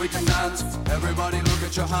dance, everybody look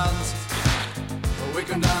at your hands. We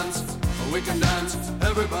can dance,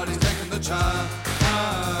 everybody's taking the chance.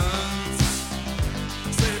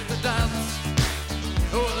 Safe to dance,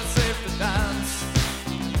 oh, it's safe to dance.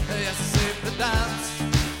 Yes, it's safe to dance.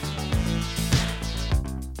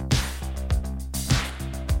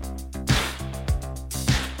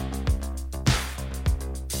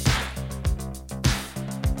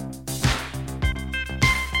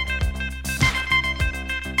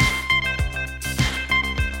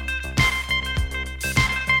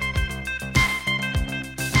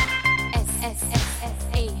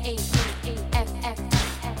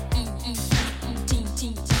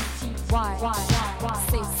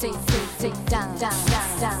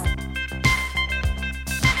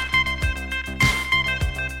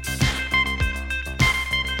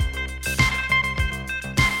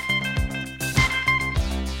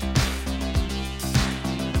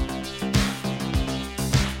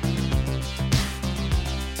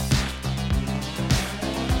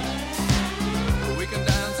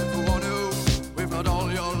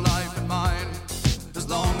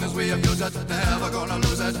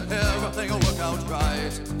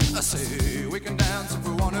 I say we can dance if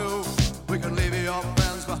we want to. We can leave your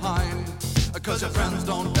friends behind. 'Cause your friends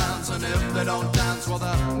don't dance, and if they don't dance, well,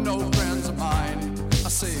 they're no friends of mine. I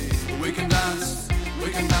say we can dance,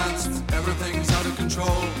 everything's out of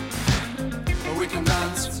control. We can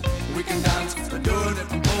dance, we're doing it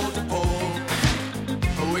from pole to pole.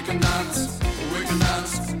 We can dance,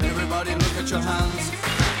 everybody look at your hands.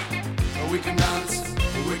 We can dance,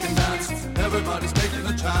 everybody's taking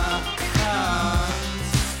a chance.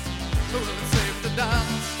 Well, it's safe to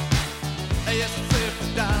dance, yes, it's safe to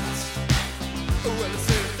dance. Well, it's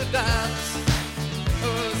safe to dance,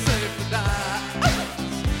 well, it's safe to dance.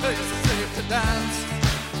 Yes, it's safe to dance,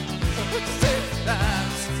 it's safe to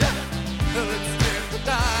dance. Yeah. Well, it's safe to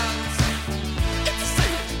dance, it's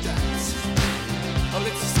safe to dance. Oh,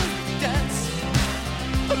 it's safe to dance,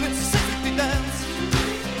 oh, it's safe to dance.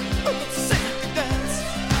 Oh, it's safe to dance,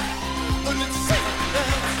 oh, it's safe to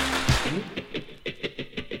dance.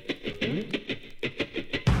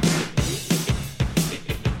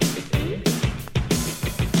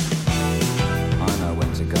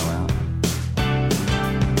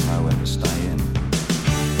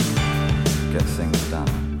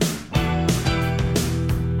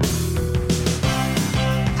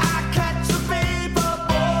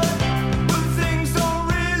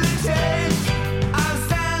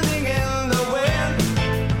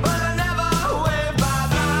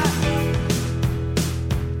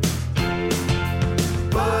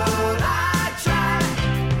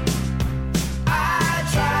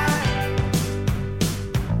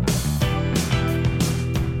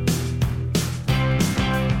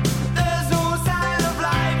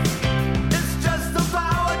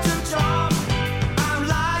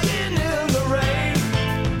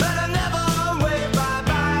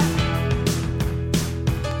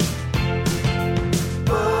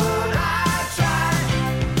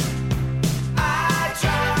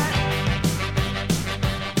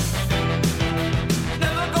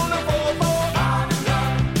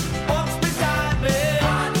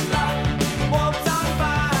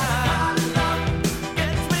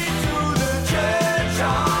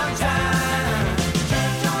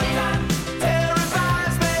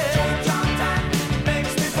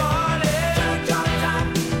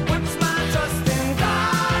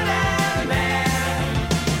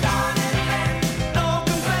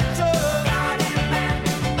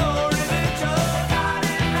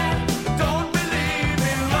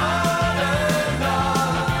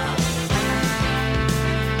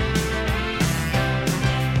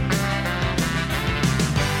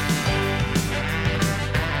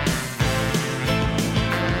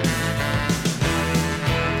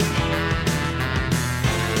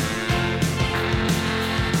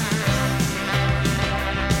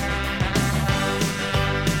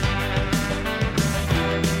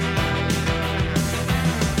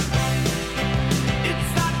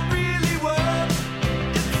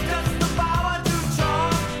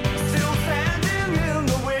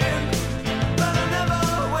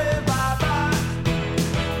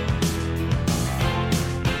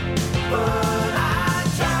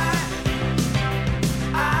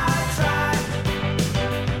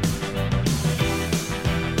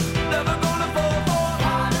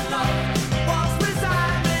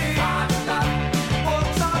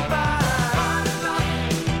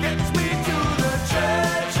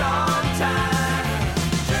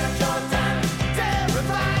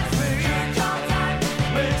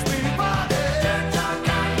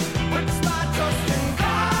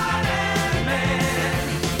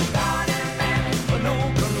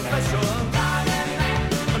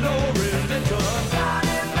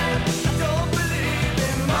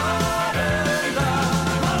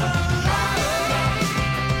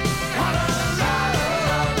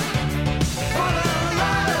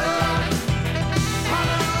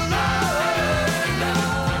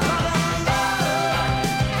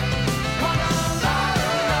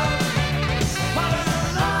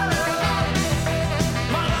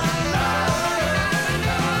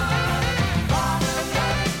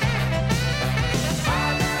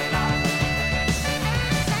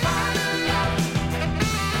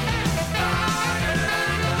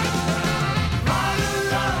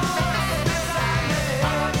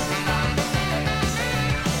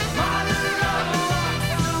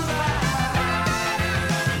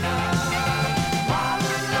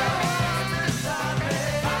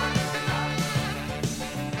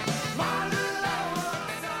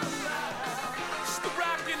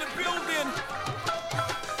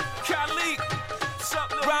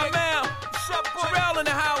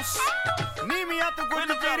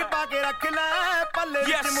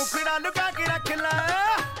 Yes.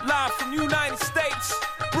 Live from United States,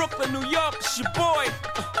 Brooklyn, New York, it's your boy,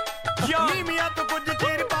 Young.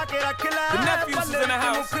 The nephews is in the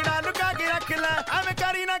house.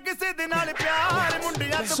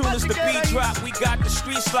 As soon as the beat drop, we got the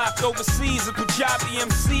streets locked overseas. A Punjabi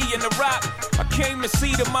MC in the rock. I came to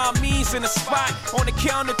see the mommies in the spot. On the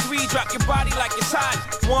count of 3, drop your body like it's hot.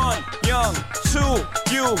 1, young, 2,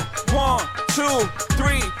 you. 1, 2,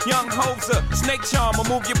 3, young Hoser. Snake charmer,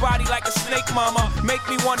 move your body like a snake, mama. Make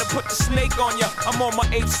me wanna put the snake on ya. I'm on my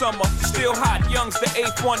 8th summer, still hot. Young's the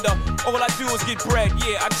 8th wonder. All I do is get bread,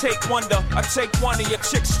 yeah. I take wonder. I take one of your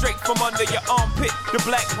chicks straight from under your armpit. The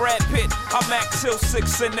black Brad Pitt. I'm act till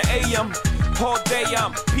 6 in the AM. All day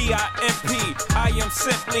I'm P-I-M-P. I am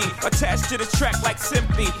simply attached to the track like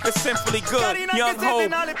simply. It's simply good. Young Ho,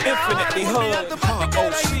 infinitely hood.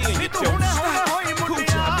 OC and you don't stop. Cool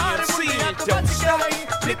job, BMC and you don't stop.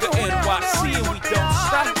 Nigga NYC and we don't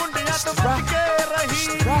stop. It's the rock. It's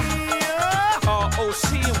the rock.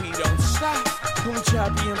 ROC and we don't stop. Cool job,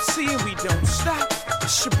 BMC and we don't stop.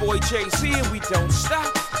 It's your boy Jay-Z and we don't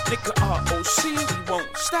stop. Nigga ROC and we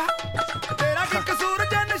won't stop.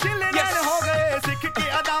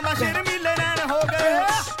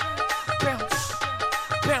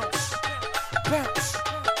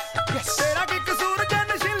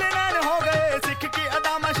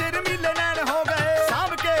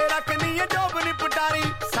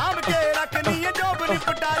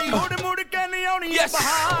 Yes,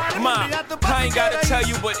 Ma, I ain't gotta tell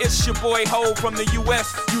you, but it's your boy Ho from the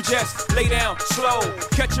US. You just lay down slow.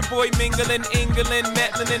 Catch your boy mingling, England,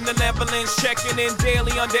 meddling in the Netherlands, checking in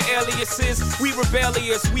daily under aliases. We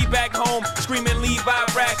rebellious, we back home, screaming leave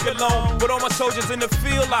Iraq alone. But all my soldiers in the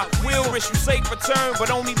field, I will wish you safe return.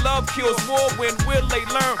 But only love kills war, when will they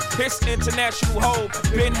learn? It's international hope,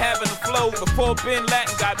 been having the flow. Before Bin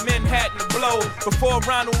Laden got Manhattan to blow. Before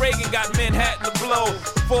Ronald Reagan got Manhattan to blow.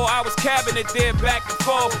 Before I was cabinet there back and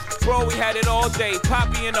forth. Bro, we had it all day,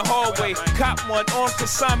 Poppy in the hallway. Cop one on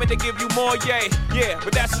consignment to give you more, yay. Yeah,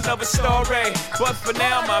 but that's another story. But for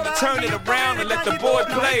now, mama, turn it around and let the boy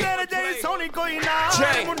play. J,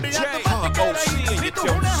 OC and you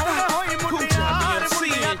don't stop. Cool job, BMC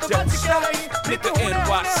and you don't stop. Nigga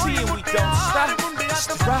NYC and we don't stop. It's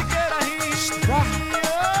the rock, it's the rock.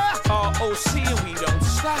 ROC and we don't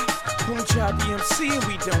stop. Cool job, BMC and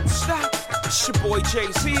we don't stop. It's your boy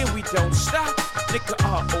Jay-Z and we don't stop. Nigga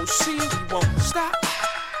ROC and we won't stop.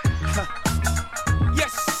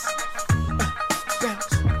 Yes.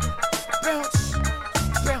 Bounce, bounce,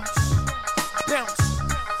 bounce, bounce,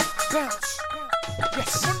 bounce.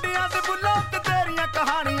 Yes. ਮੁੰਡਿਆਂ ਦੇ ਬੁੱਲਾਂ ਤੇ ਤੇਰੀਆਂ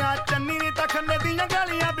ਕਹਾਣੀਆਂ ਚੰਨੀ ਨੀ ਤਖਨੇ ਦੀਆਂ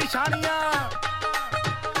ਗਲੀਆਂ ਬਿਛਾਣੀਆਂ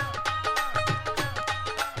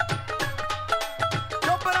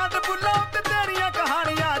ਚੋਪਰਾਂ ਦੇ ਬੁੱਲਾਂ ਤੇ ਤੇਰੀਆਂ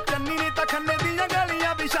ਕਹਾਣੀਆਂ ਚੰਨੀ ਨੀ ਤਖਨੇ ਦੀਆਂ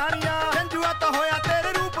ਗਲੀਆਂ ਬਿਛਾਣੀਆਂ ਜੰਜੂਆ ਤਾਂ ਹੋਇਆ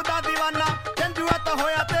ਤੇਰੇ ਰੂਪ ਦਾ دیਵਾਨਾ ਜੰਜੂਆ ਤਾਂ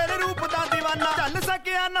ਹੋਇਆ ਤੇਰੇ ਰੂਪ ਦਾ دیਵਾਨਾ ਚੱਲ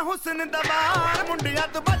ਸਕਿਆ ਨਾ ਹੁਸਨ ਦਾ ਬਾਰ ਮੁੰਡਿਆਂ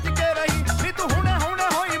ਤੋਂ ਬਚ ਕੇ ਰਹੀ ਨੀ ਤੂੰ ਹੁਣੇ ਹੁਣੇ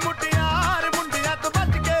ਹੋਈ ਮੁਟਿਆਰ ਮੁੰਡਿਆਂ ਤੋਂ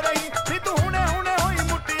ਬਚ ਕੇ ਰਹੀ ਨੀ ਤੂੰ ਹੁਣੇ ਹੁਣੇ ਹੋਈ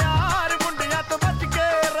ਮੁਟਿਆਰ ਮੁੰਡਿਆਂ ਤੋਂ ਬਚ ਕੇ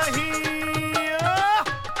ਰਹੀ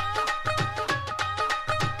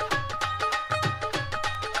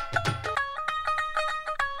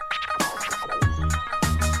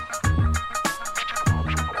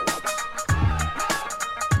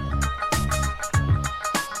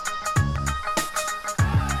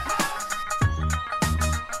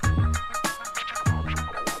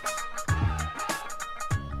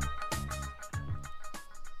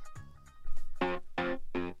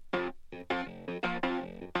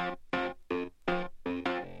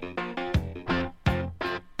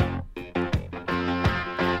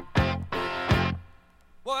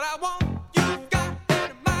What I want, you've got,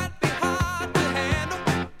 and it might be hard to handle.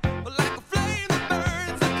 But like a flame that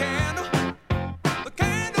burns a candle, the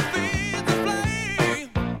candle feeds the flame.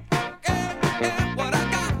 Yeah, yeah, what I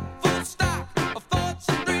got, full stock of thoughts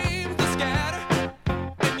and dreams to scatter.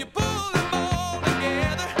 And you pull them all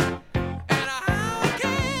together, and how I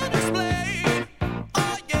can't explain.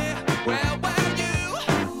 Oh yeah, well,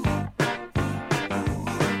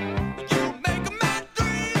 you make my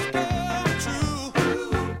dreams come true.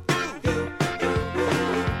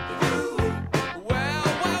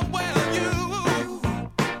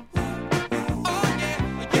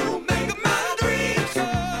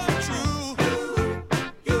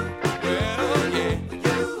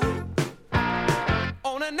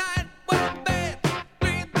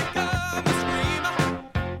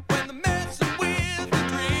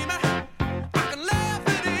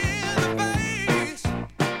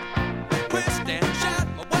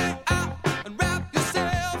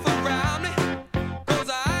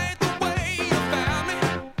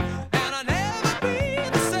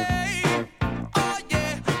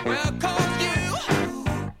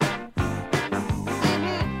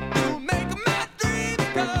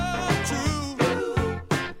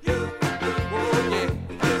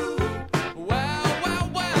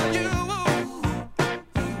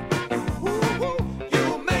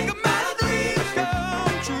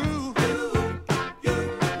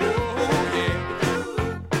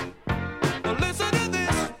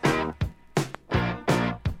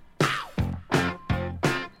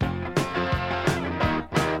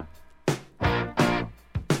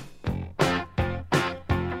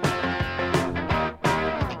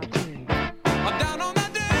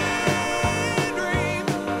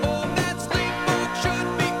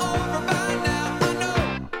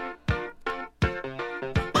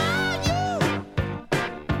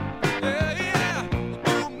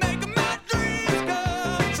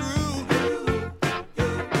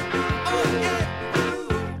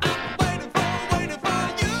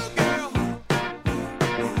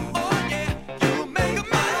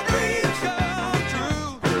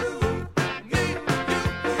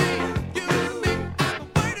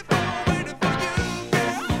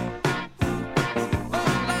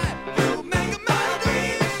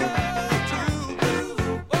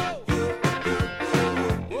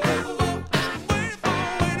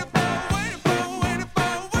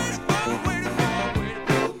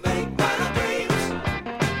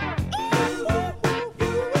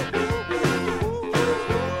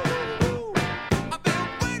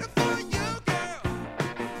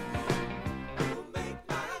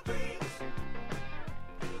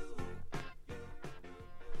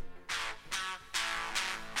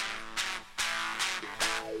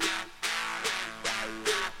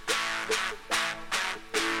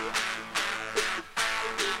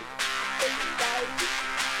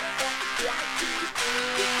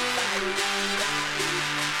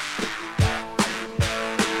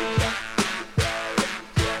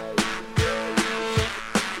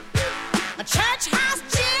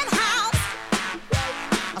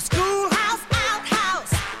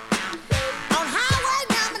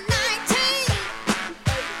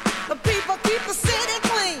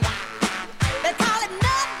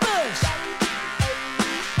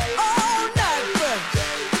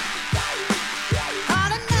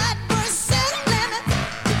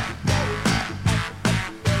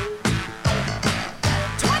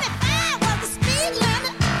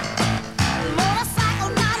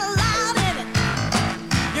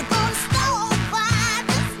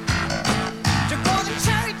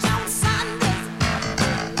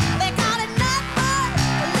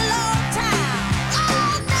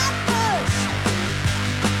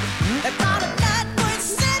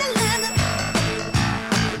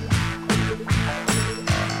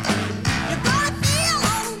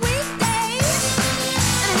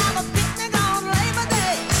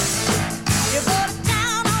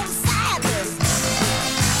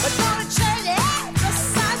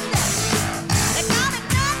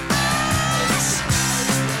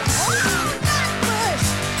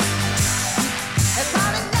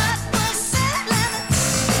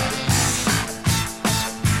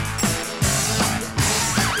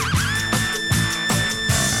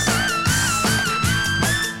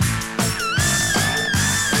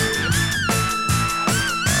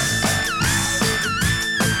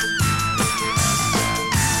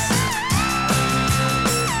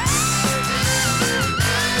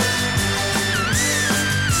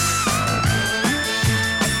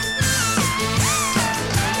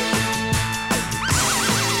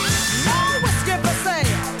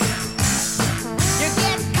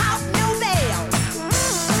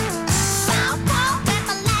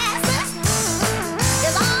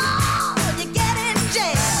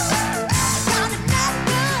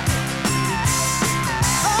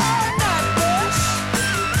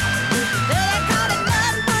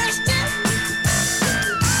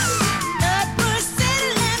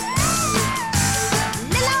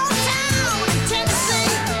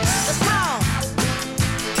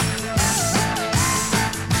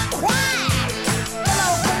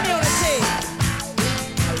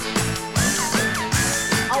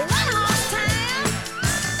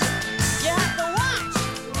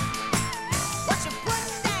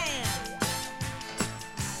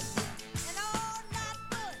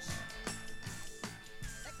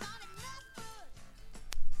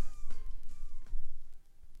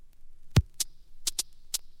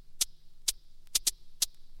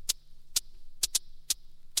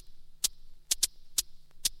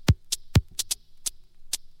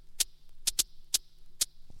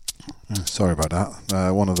 Sorry about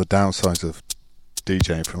that. One of the downsides of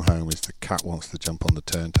DJing from home is the cat wants to jump on the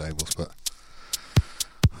turntables, but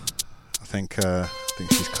I think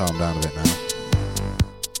she's calmed down a bit now.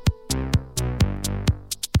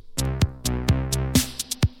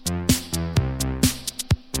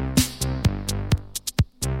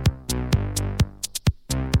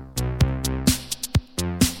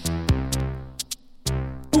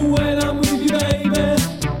 When I'm with you, baby,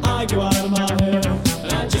 I go out of my head,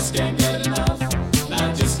 and I just can't get enough, and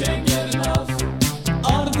I just can't get enough.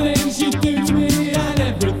 All the things you do to me and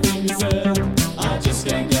everything you said, I just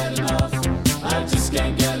can't get enough, I just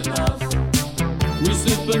can't get enough. We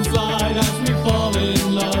slip and slide as we fall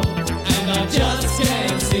in love, and I just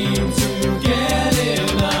can't seem to get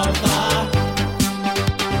enough.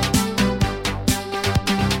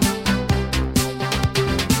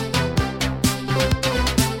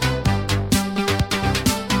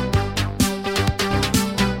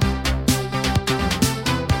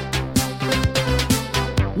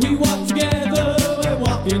 We walk together, we're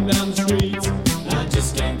walking down the street. I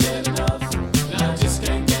just can't get enough, I just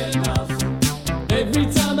can't get enough. Every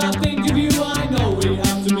time I think of you, I know we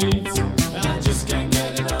have to meet. I just can't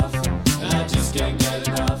get enough, I just can't get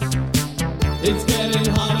enough. It's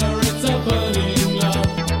getting hotter, it's a burning love,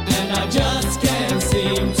 and I just can't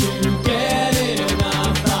seem to get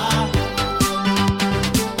enough.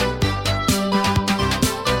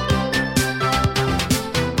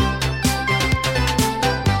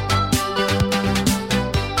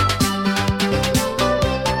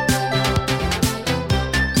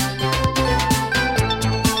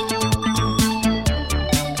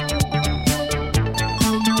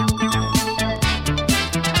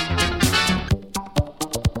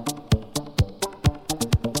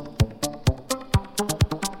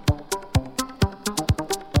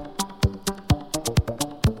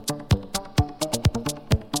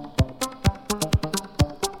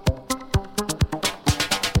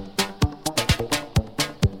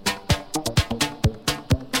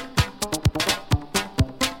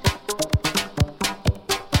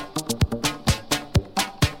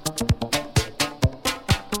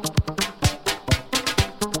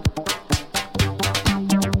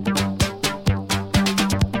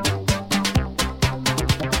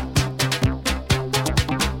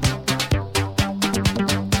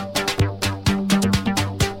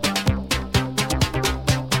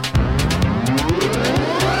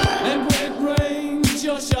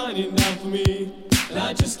 Shining down for me, and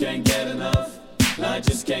I just can't get enough, and I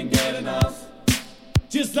just can't get enough.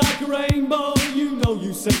 Just like a rainbow, you know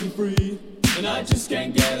you set me free, and I just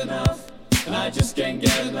can't get enough, and I just can't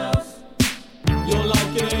get enough. You're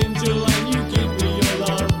like an angel and you give me your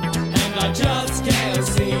love, and I just can't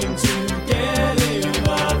seem to get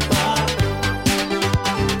enough.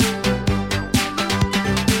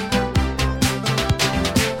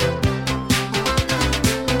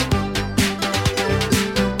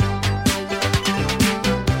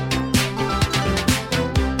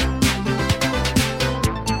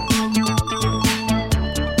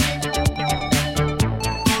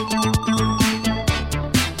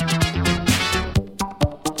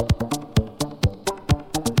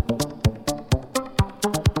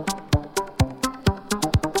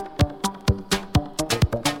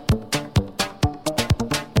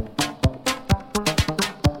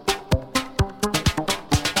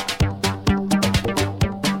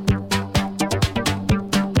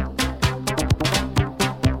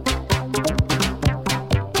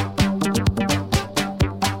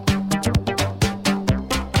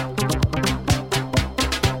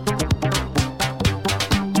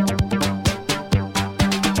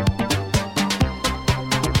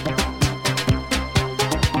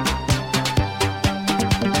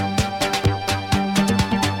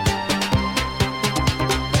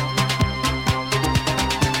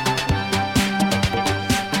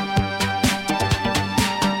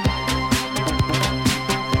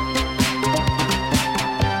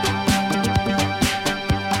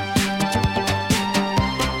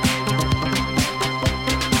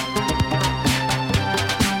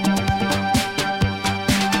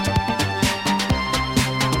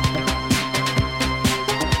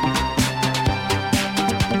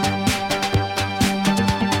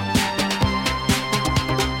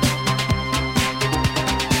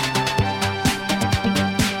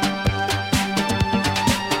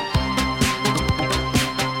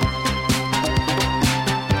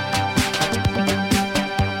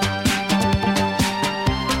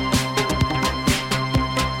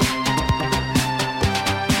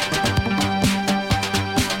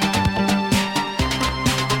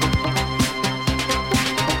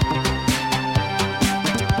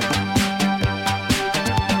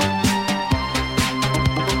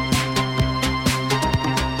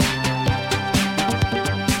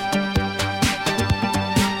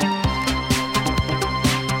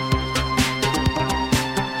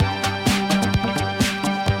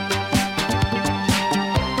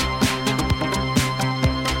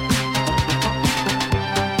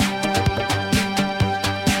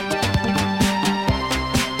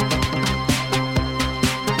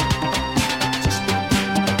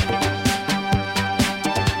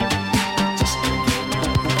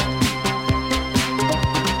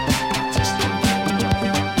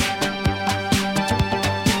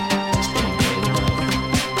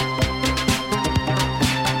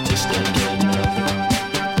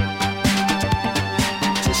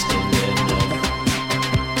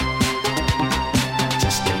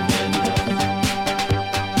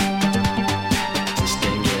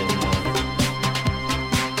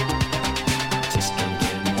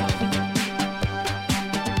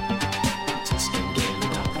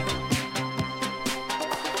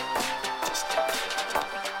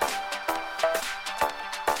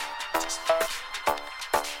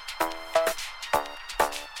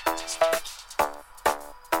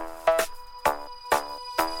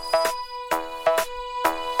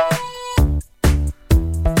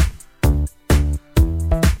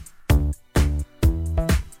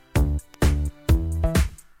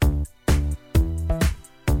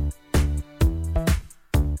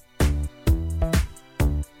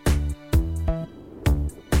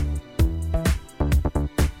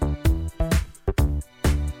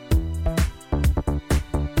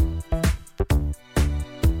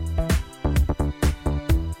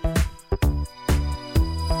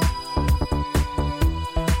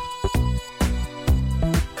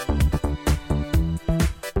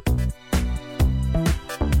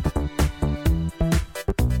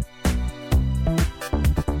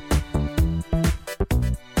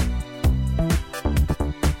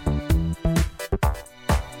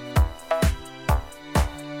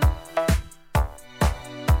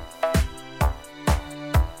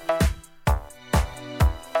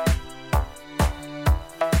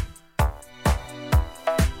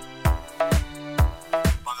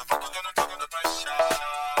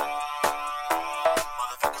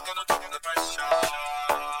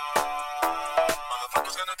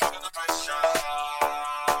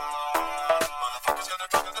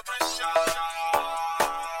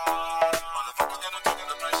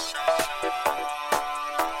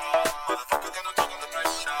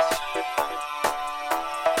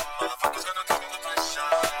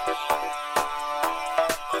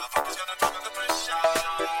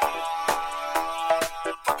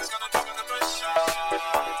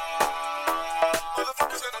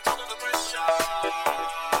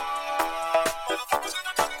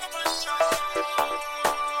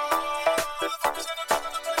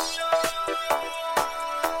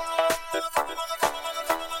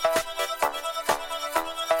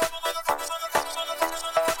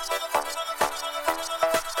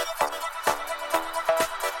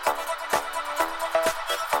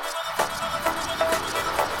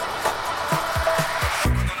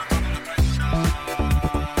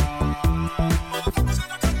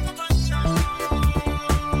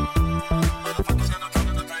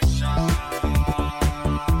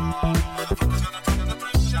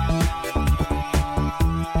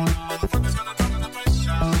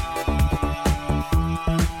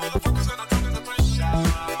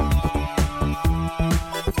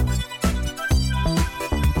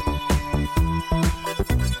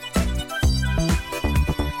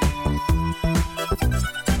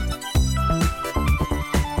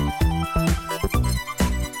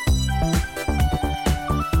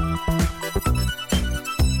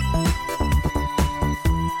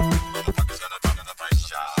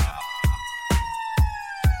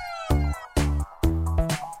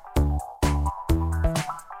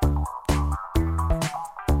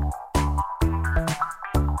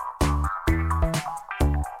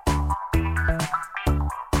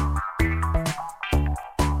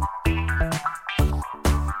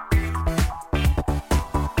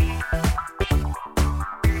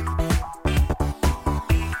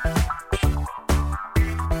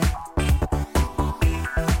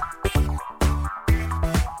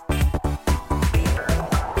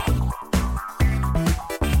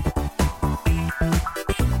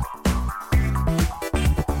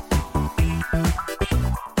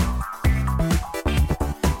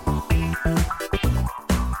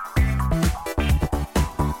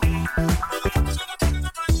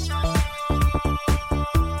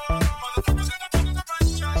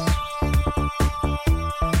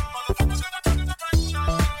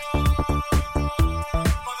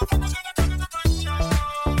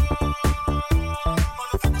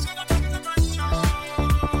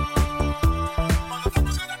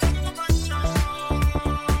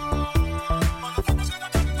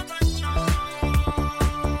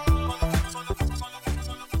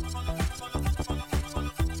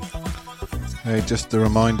 Hey, just a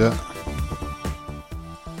reminder.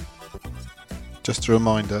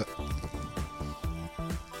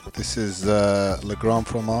 This is Le Grand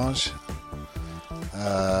Fromage,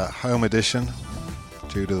 home edition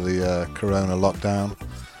due to the Corona lockdown.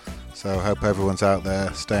 So I hope everyone's out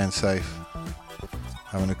there staying safe,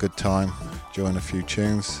 having a good time, enjoying a few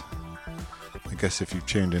tunes. I guess if you've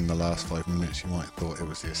tuned in the last 5 minutes, you might have thought it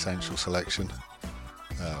was the Essential Selection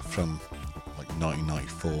from like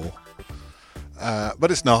 1994. But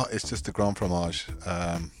it's not, it's just the Grand Fromage.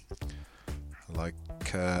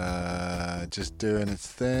 Just doing its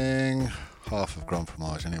thing. Half of Grand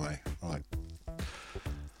Fromage anyway. Right.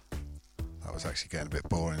 That was actually getting a bit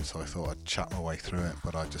boring, so I thought I'd chat my way through it,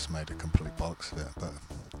 but I just made a complete bollocks of it. But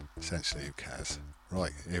essentially, who cares?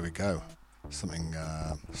 Right, here we go. Something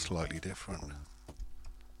slightly different.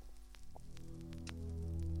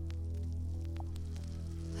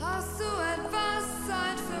 Hast du etwas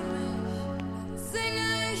Zeit für mich?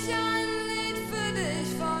 Singe ich ein Lied für dich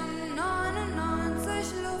von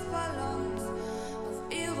 99 Luftballons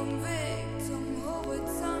auf ihrem Weg zum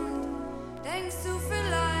Horizont. Denkst du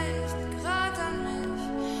vielleicht grad an mich?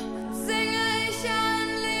 Dann singe ich ein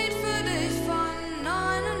Lied für dich von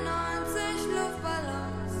 99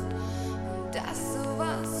 Luftballons und dass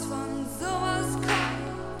sowas von sowas kommt.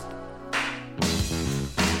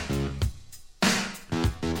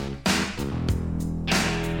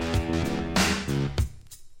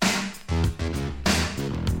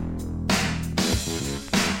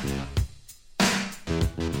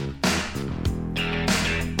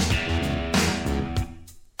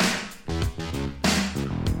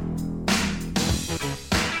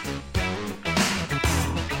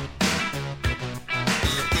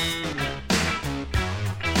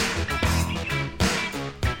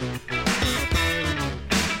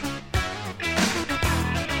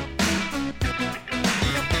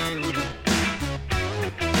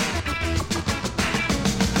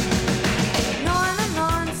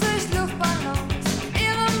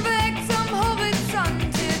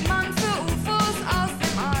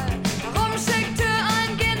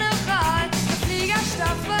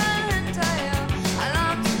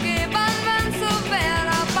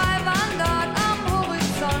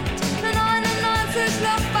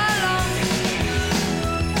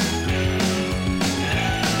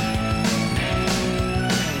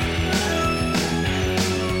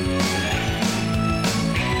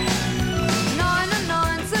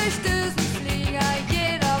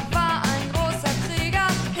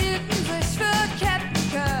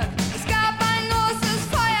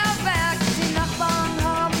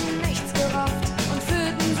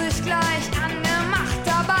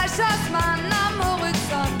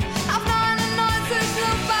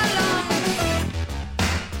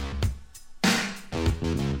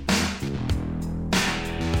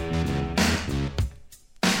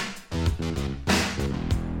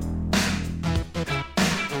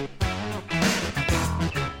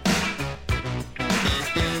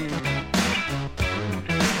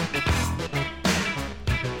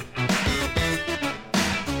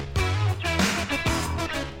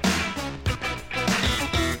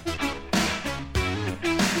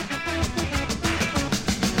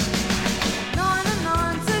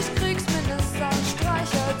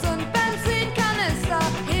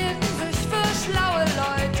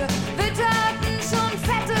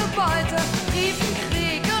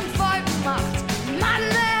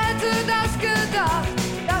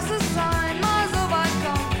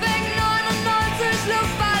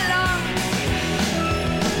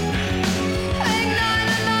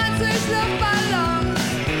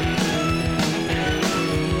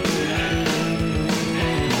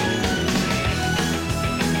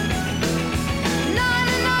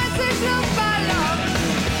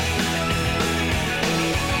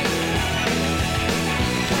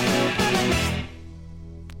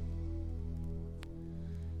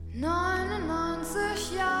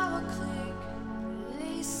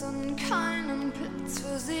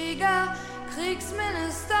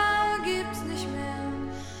 Kriegsminister gibt's nicht mehr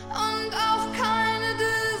und auch keine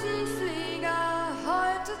Düsenflieger.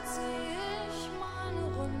 Heute zieh ich meine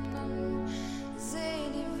Runden, seh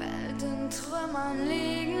die Welt in Trümmern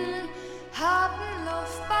liegen, hab 'n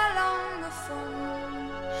Luftballon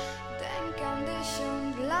gefunden, denk an dich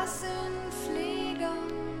und lass ihn fliegen.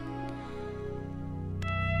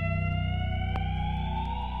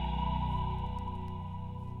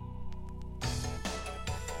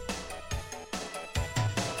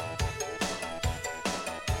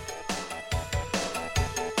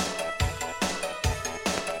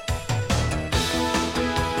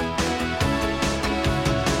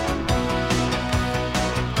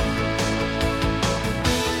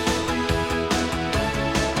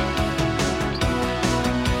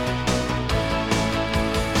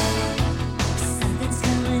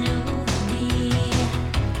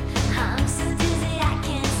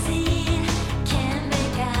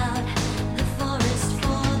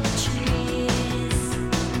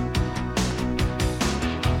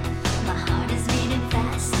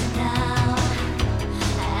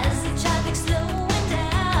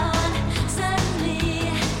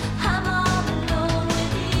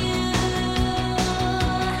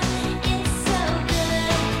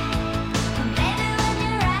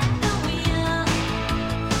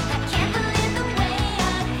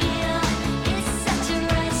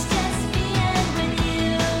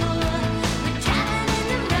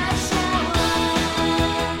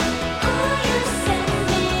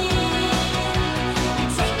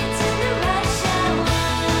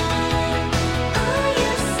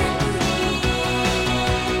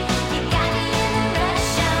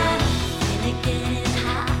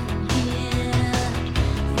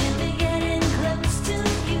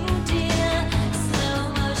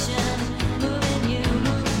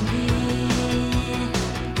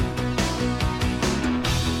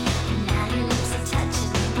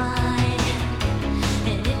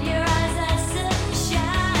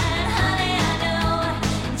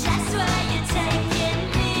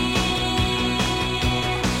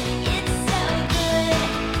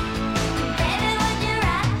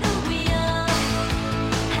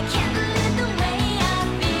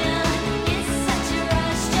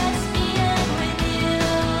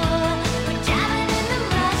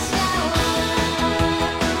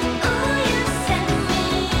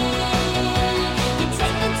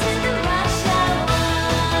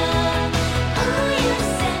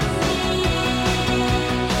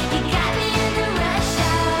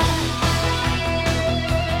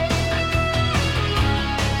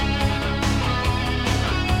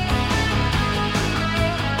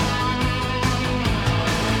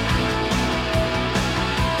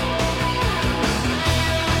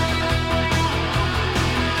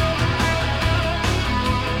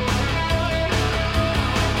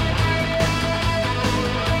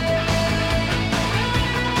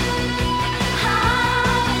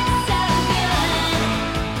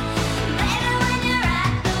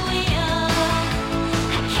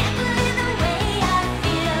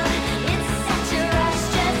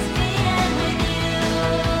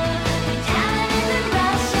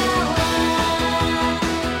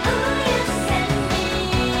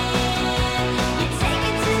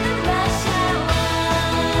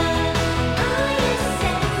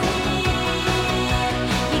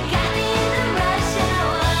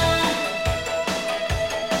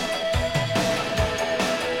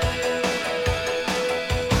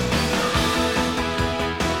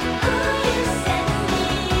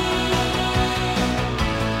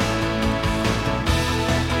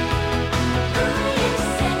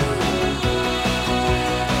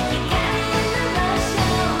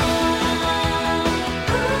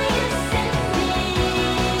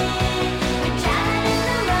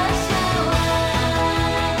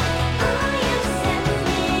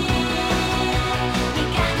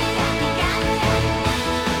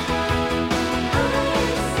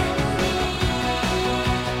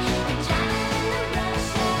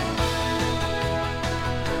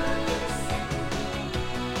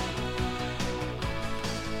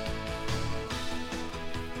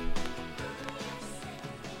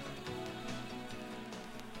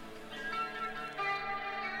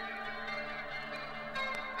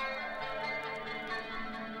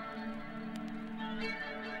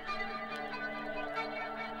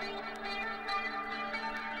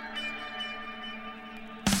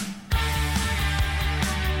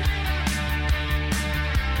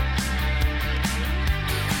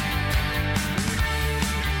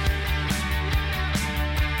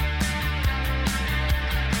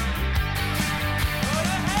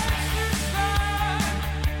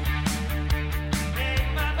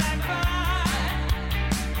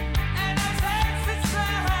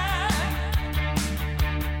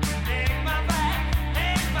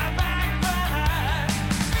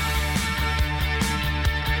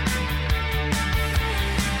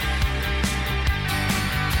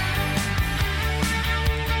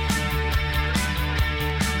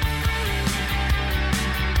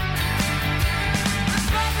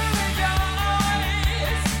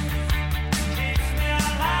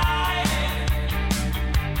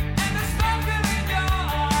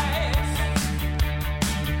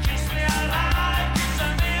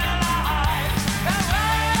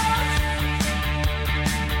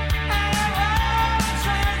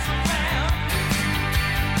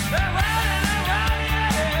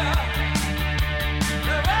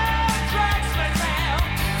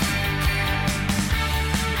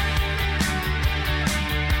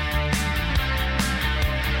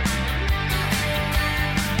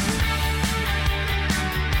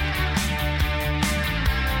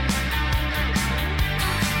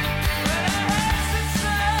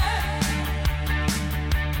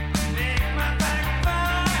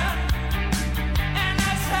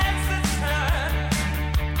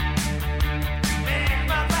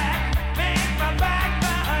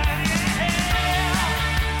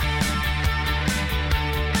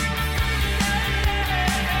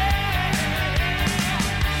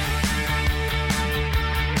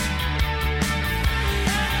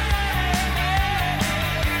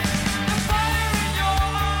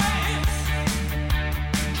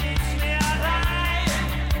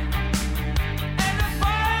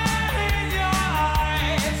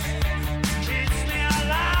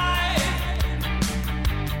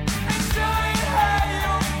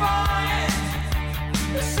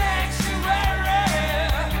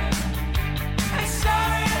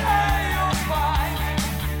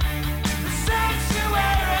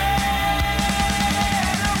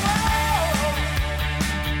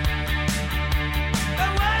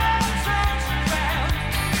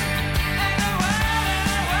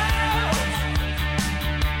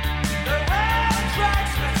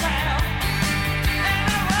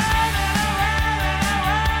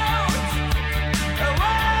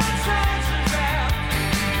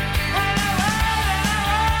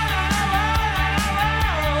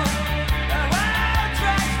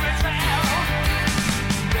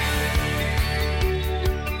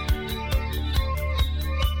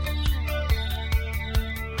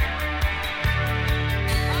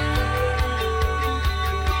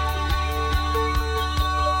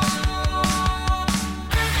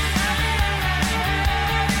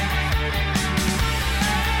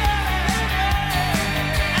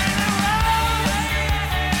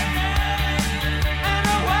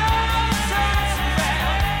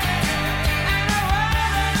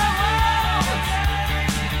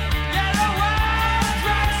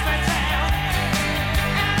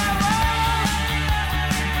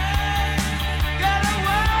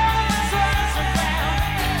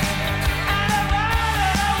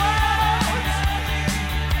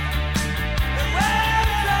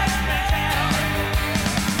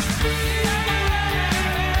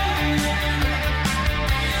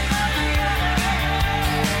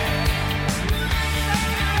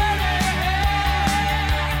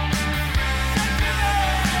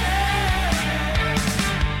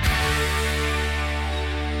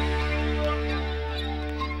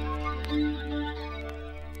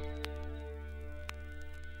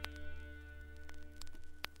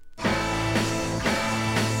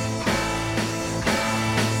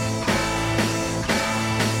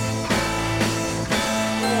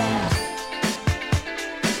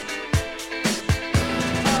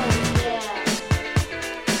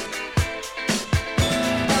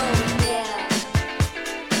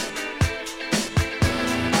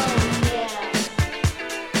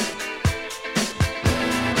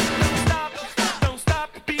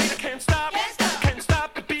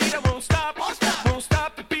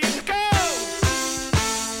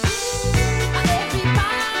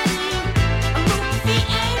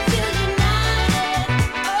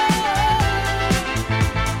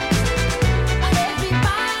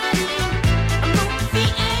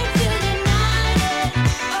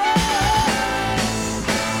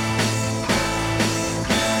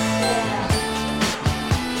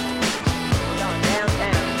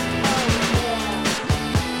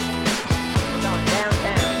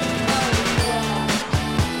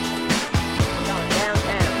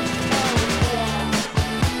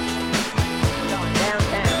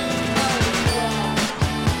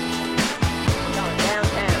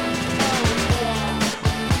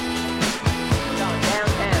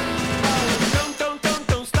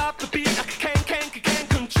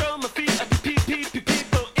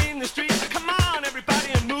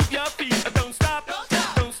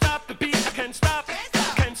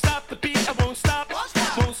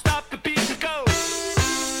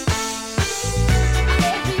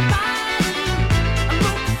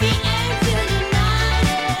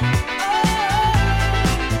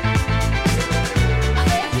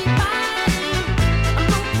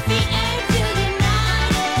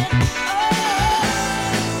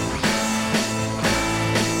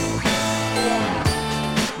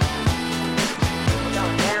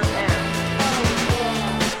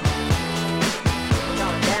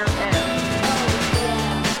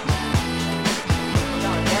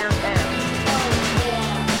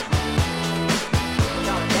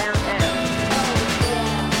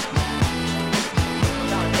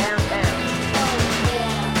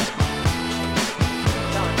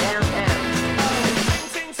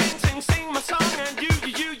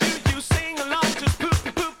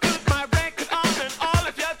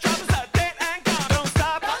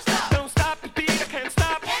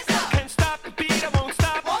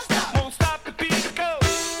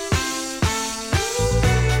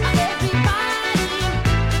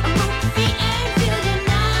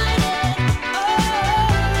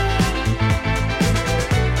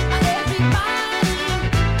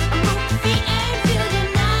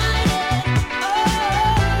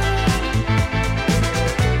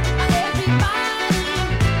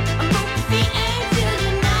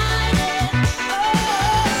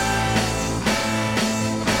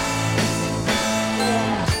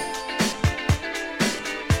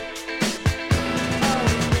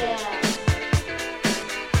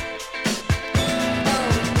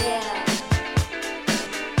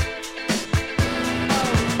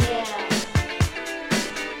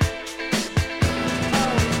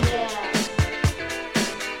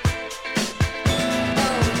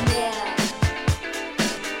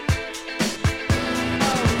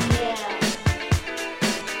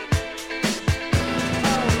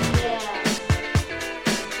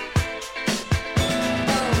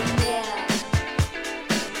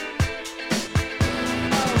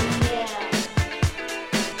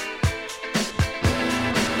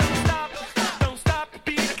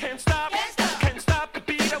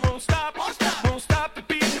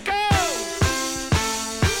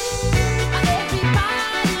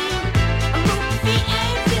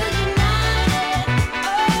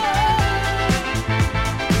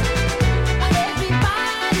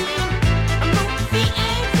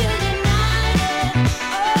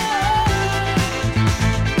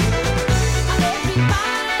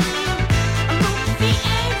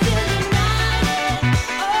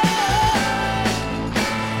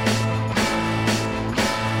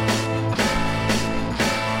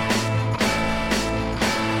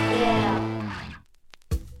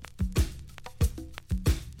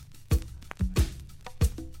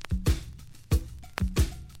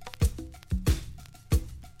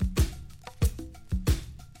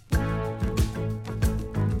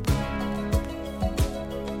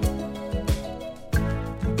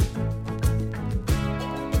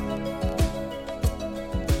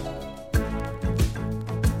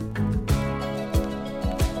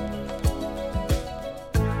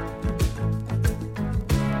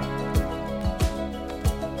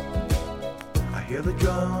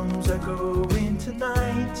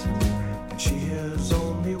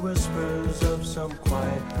 whispers of some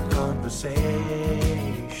quiet conversation.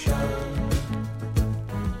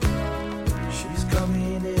 She's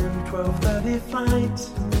coming in 12:30 flight.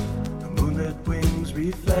 The moonlit wings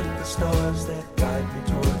reflect the stars that guide me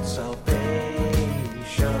towards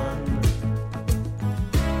salvation.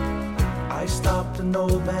 I stopped an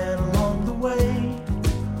old man along the way,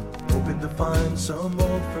 hoping to find some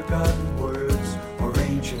old forgotten words or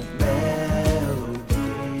ancient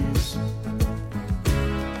melodies.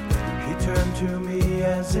 He turned to me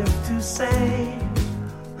as if to say,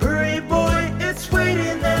 hurry boy, it's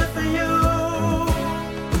waiting there for you.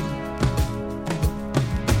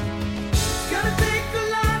 It's gonna take a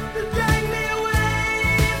lot to drag me away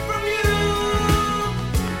from you.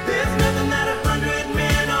 There's nothing that 100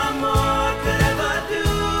 men or more could ever do.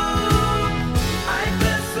 I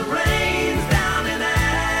bless the rains down in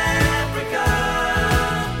Africa.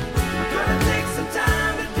 We're gonna take some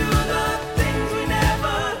time to do the things we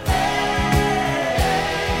never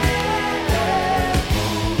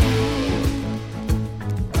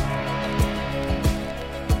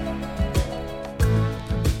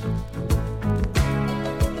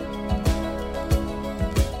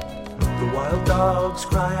The wild dogs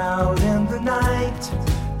cry out in the night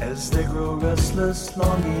as they grow restless,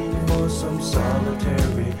 longing for some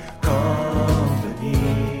solitary company.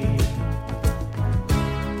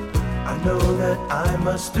 I know that I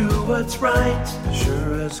must do what's right,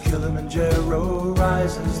 sure as Kilimanjaro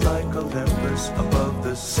rises like Olympus above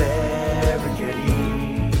the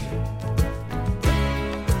Serengeti.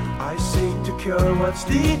 I seek to cure what's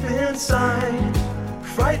deep inside,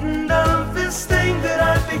 frightened of this thing that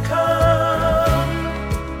I've become.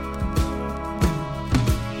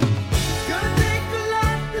 It's gonna take a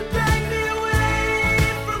lot to drag me away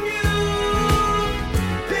from you.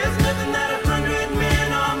 There's nothing that 100 men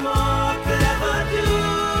or more could ever do.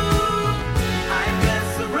 I bless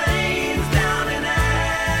the rains down in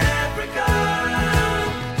Africa.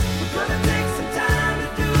 We're gonna take some time to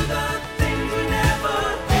do the things we never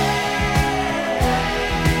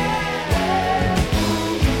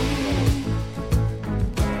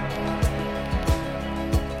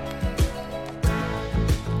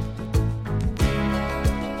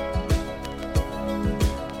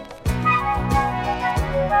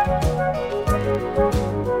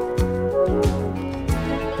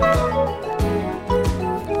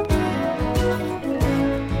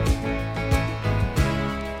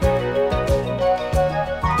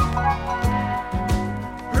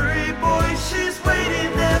Hurry, boy, she's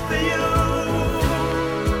waiting there for you.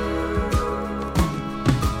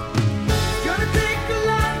 It's gonna take a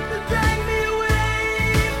lot to drag me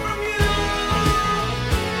away from you.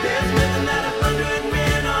 There's nothing that 100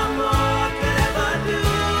 men or more could ever do.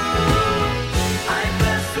 I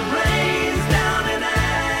bless the rains down in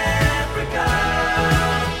Africa.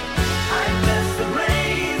 I bless the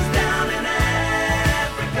rains down in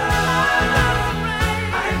Africa.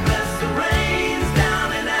 I bless the rains down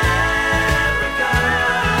in Africa.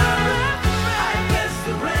 I bless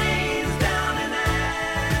the rains down in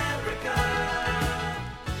Africa.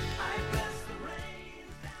 I bless the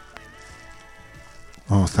rains.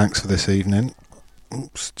 Oh, thanks for this evening.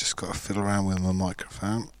 Oops, just got to fiddle around with my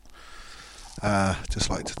microphone. Just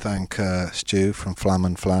like to thank Stu from Flam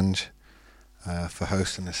and Flange for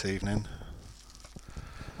hosting this evening.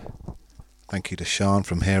 Thank you to Sean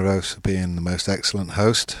from Heroes for being the most excellent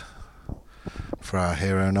host for our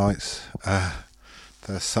Hero Nights.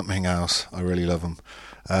 There's something else, I really love them.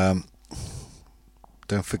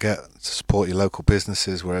 Don't forget to support your local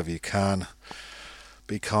businesses wherever you can.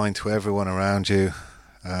 Be kind to everyone around you.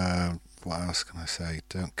 What else can I say?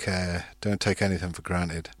 Don't take anything for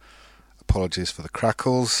granted. Apologies for the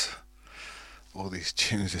crackles. All these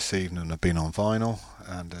tunes this evening have been on vinyl,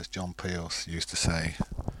 and as John Peel used to say,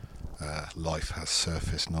 life has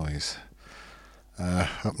surface noise.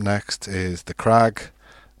 Up next is The Crag.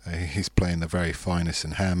 He's playing the very finest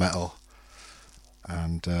in hair metal,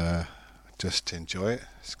 and just enjoy it.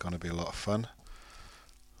 It's going to be a lot of fun.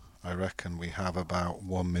 I reckon we have about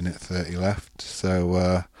 1 minute 30 left,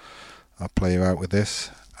 so I'll play you out with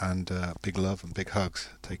this, and big love and big hugs.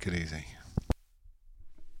 Take it easy.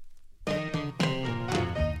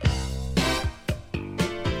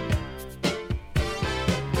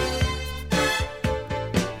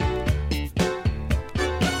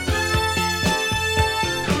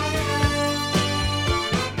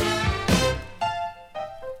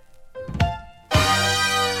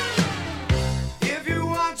 If you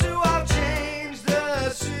want to, I'll change the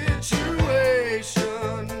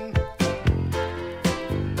situation.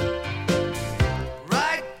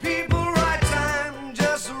 Right people,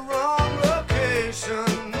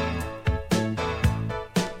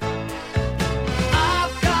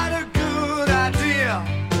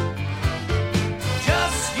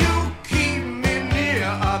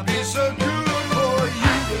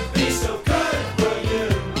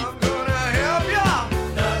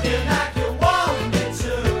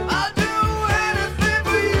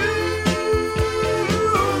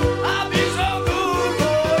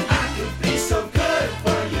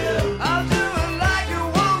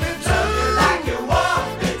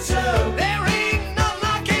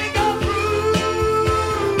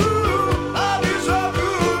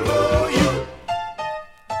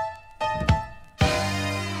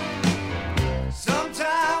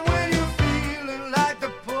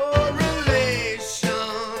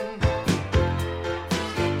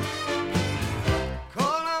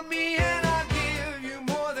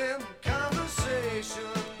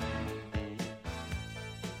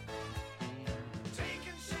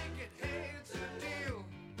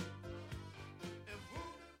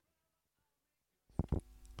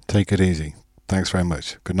 Take it easy. Thanks very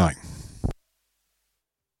much. Good night.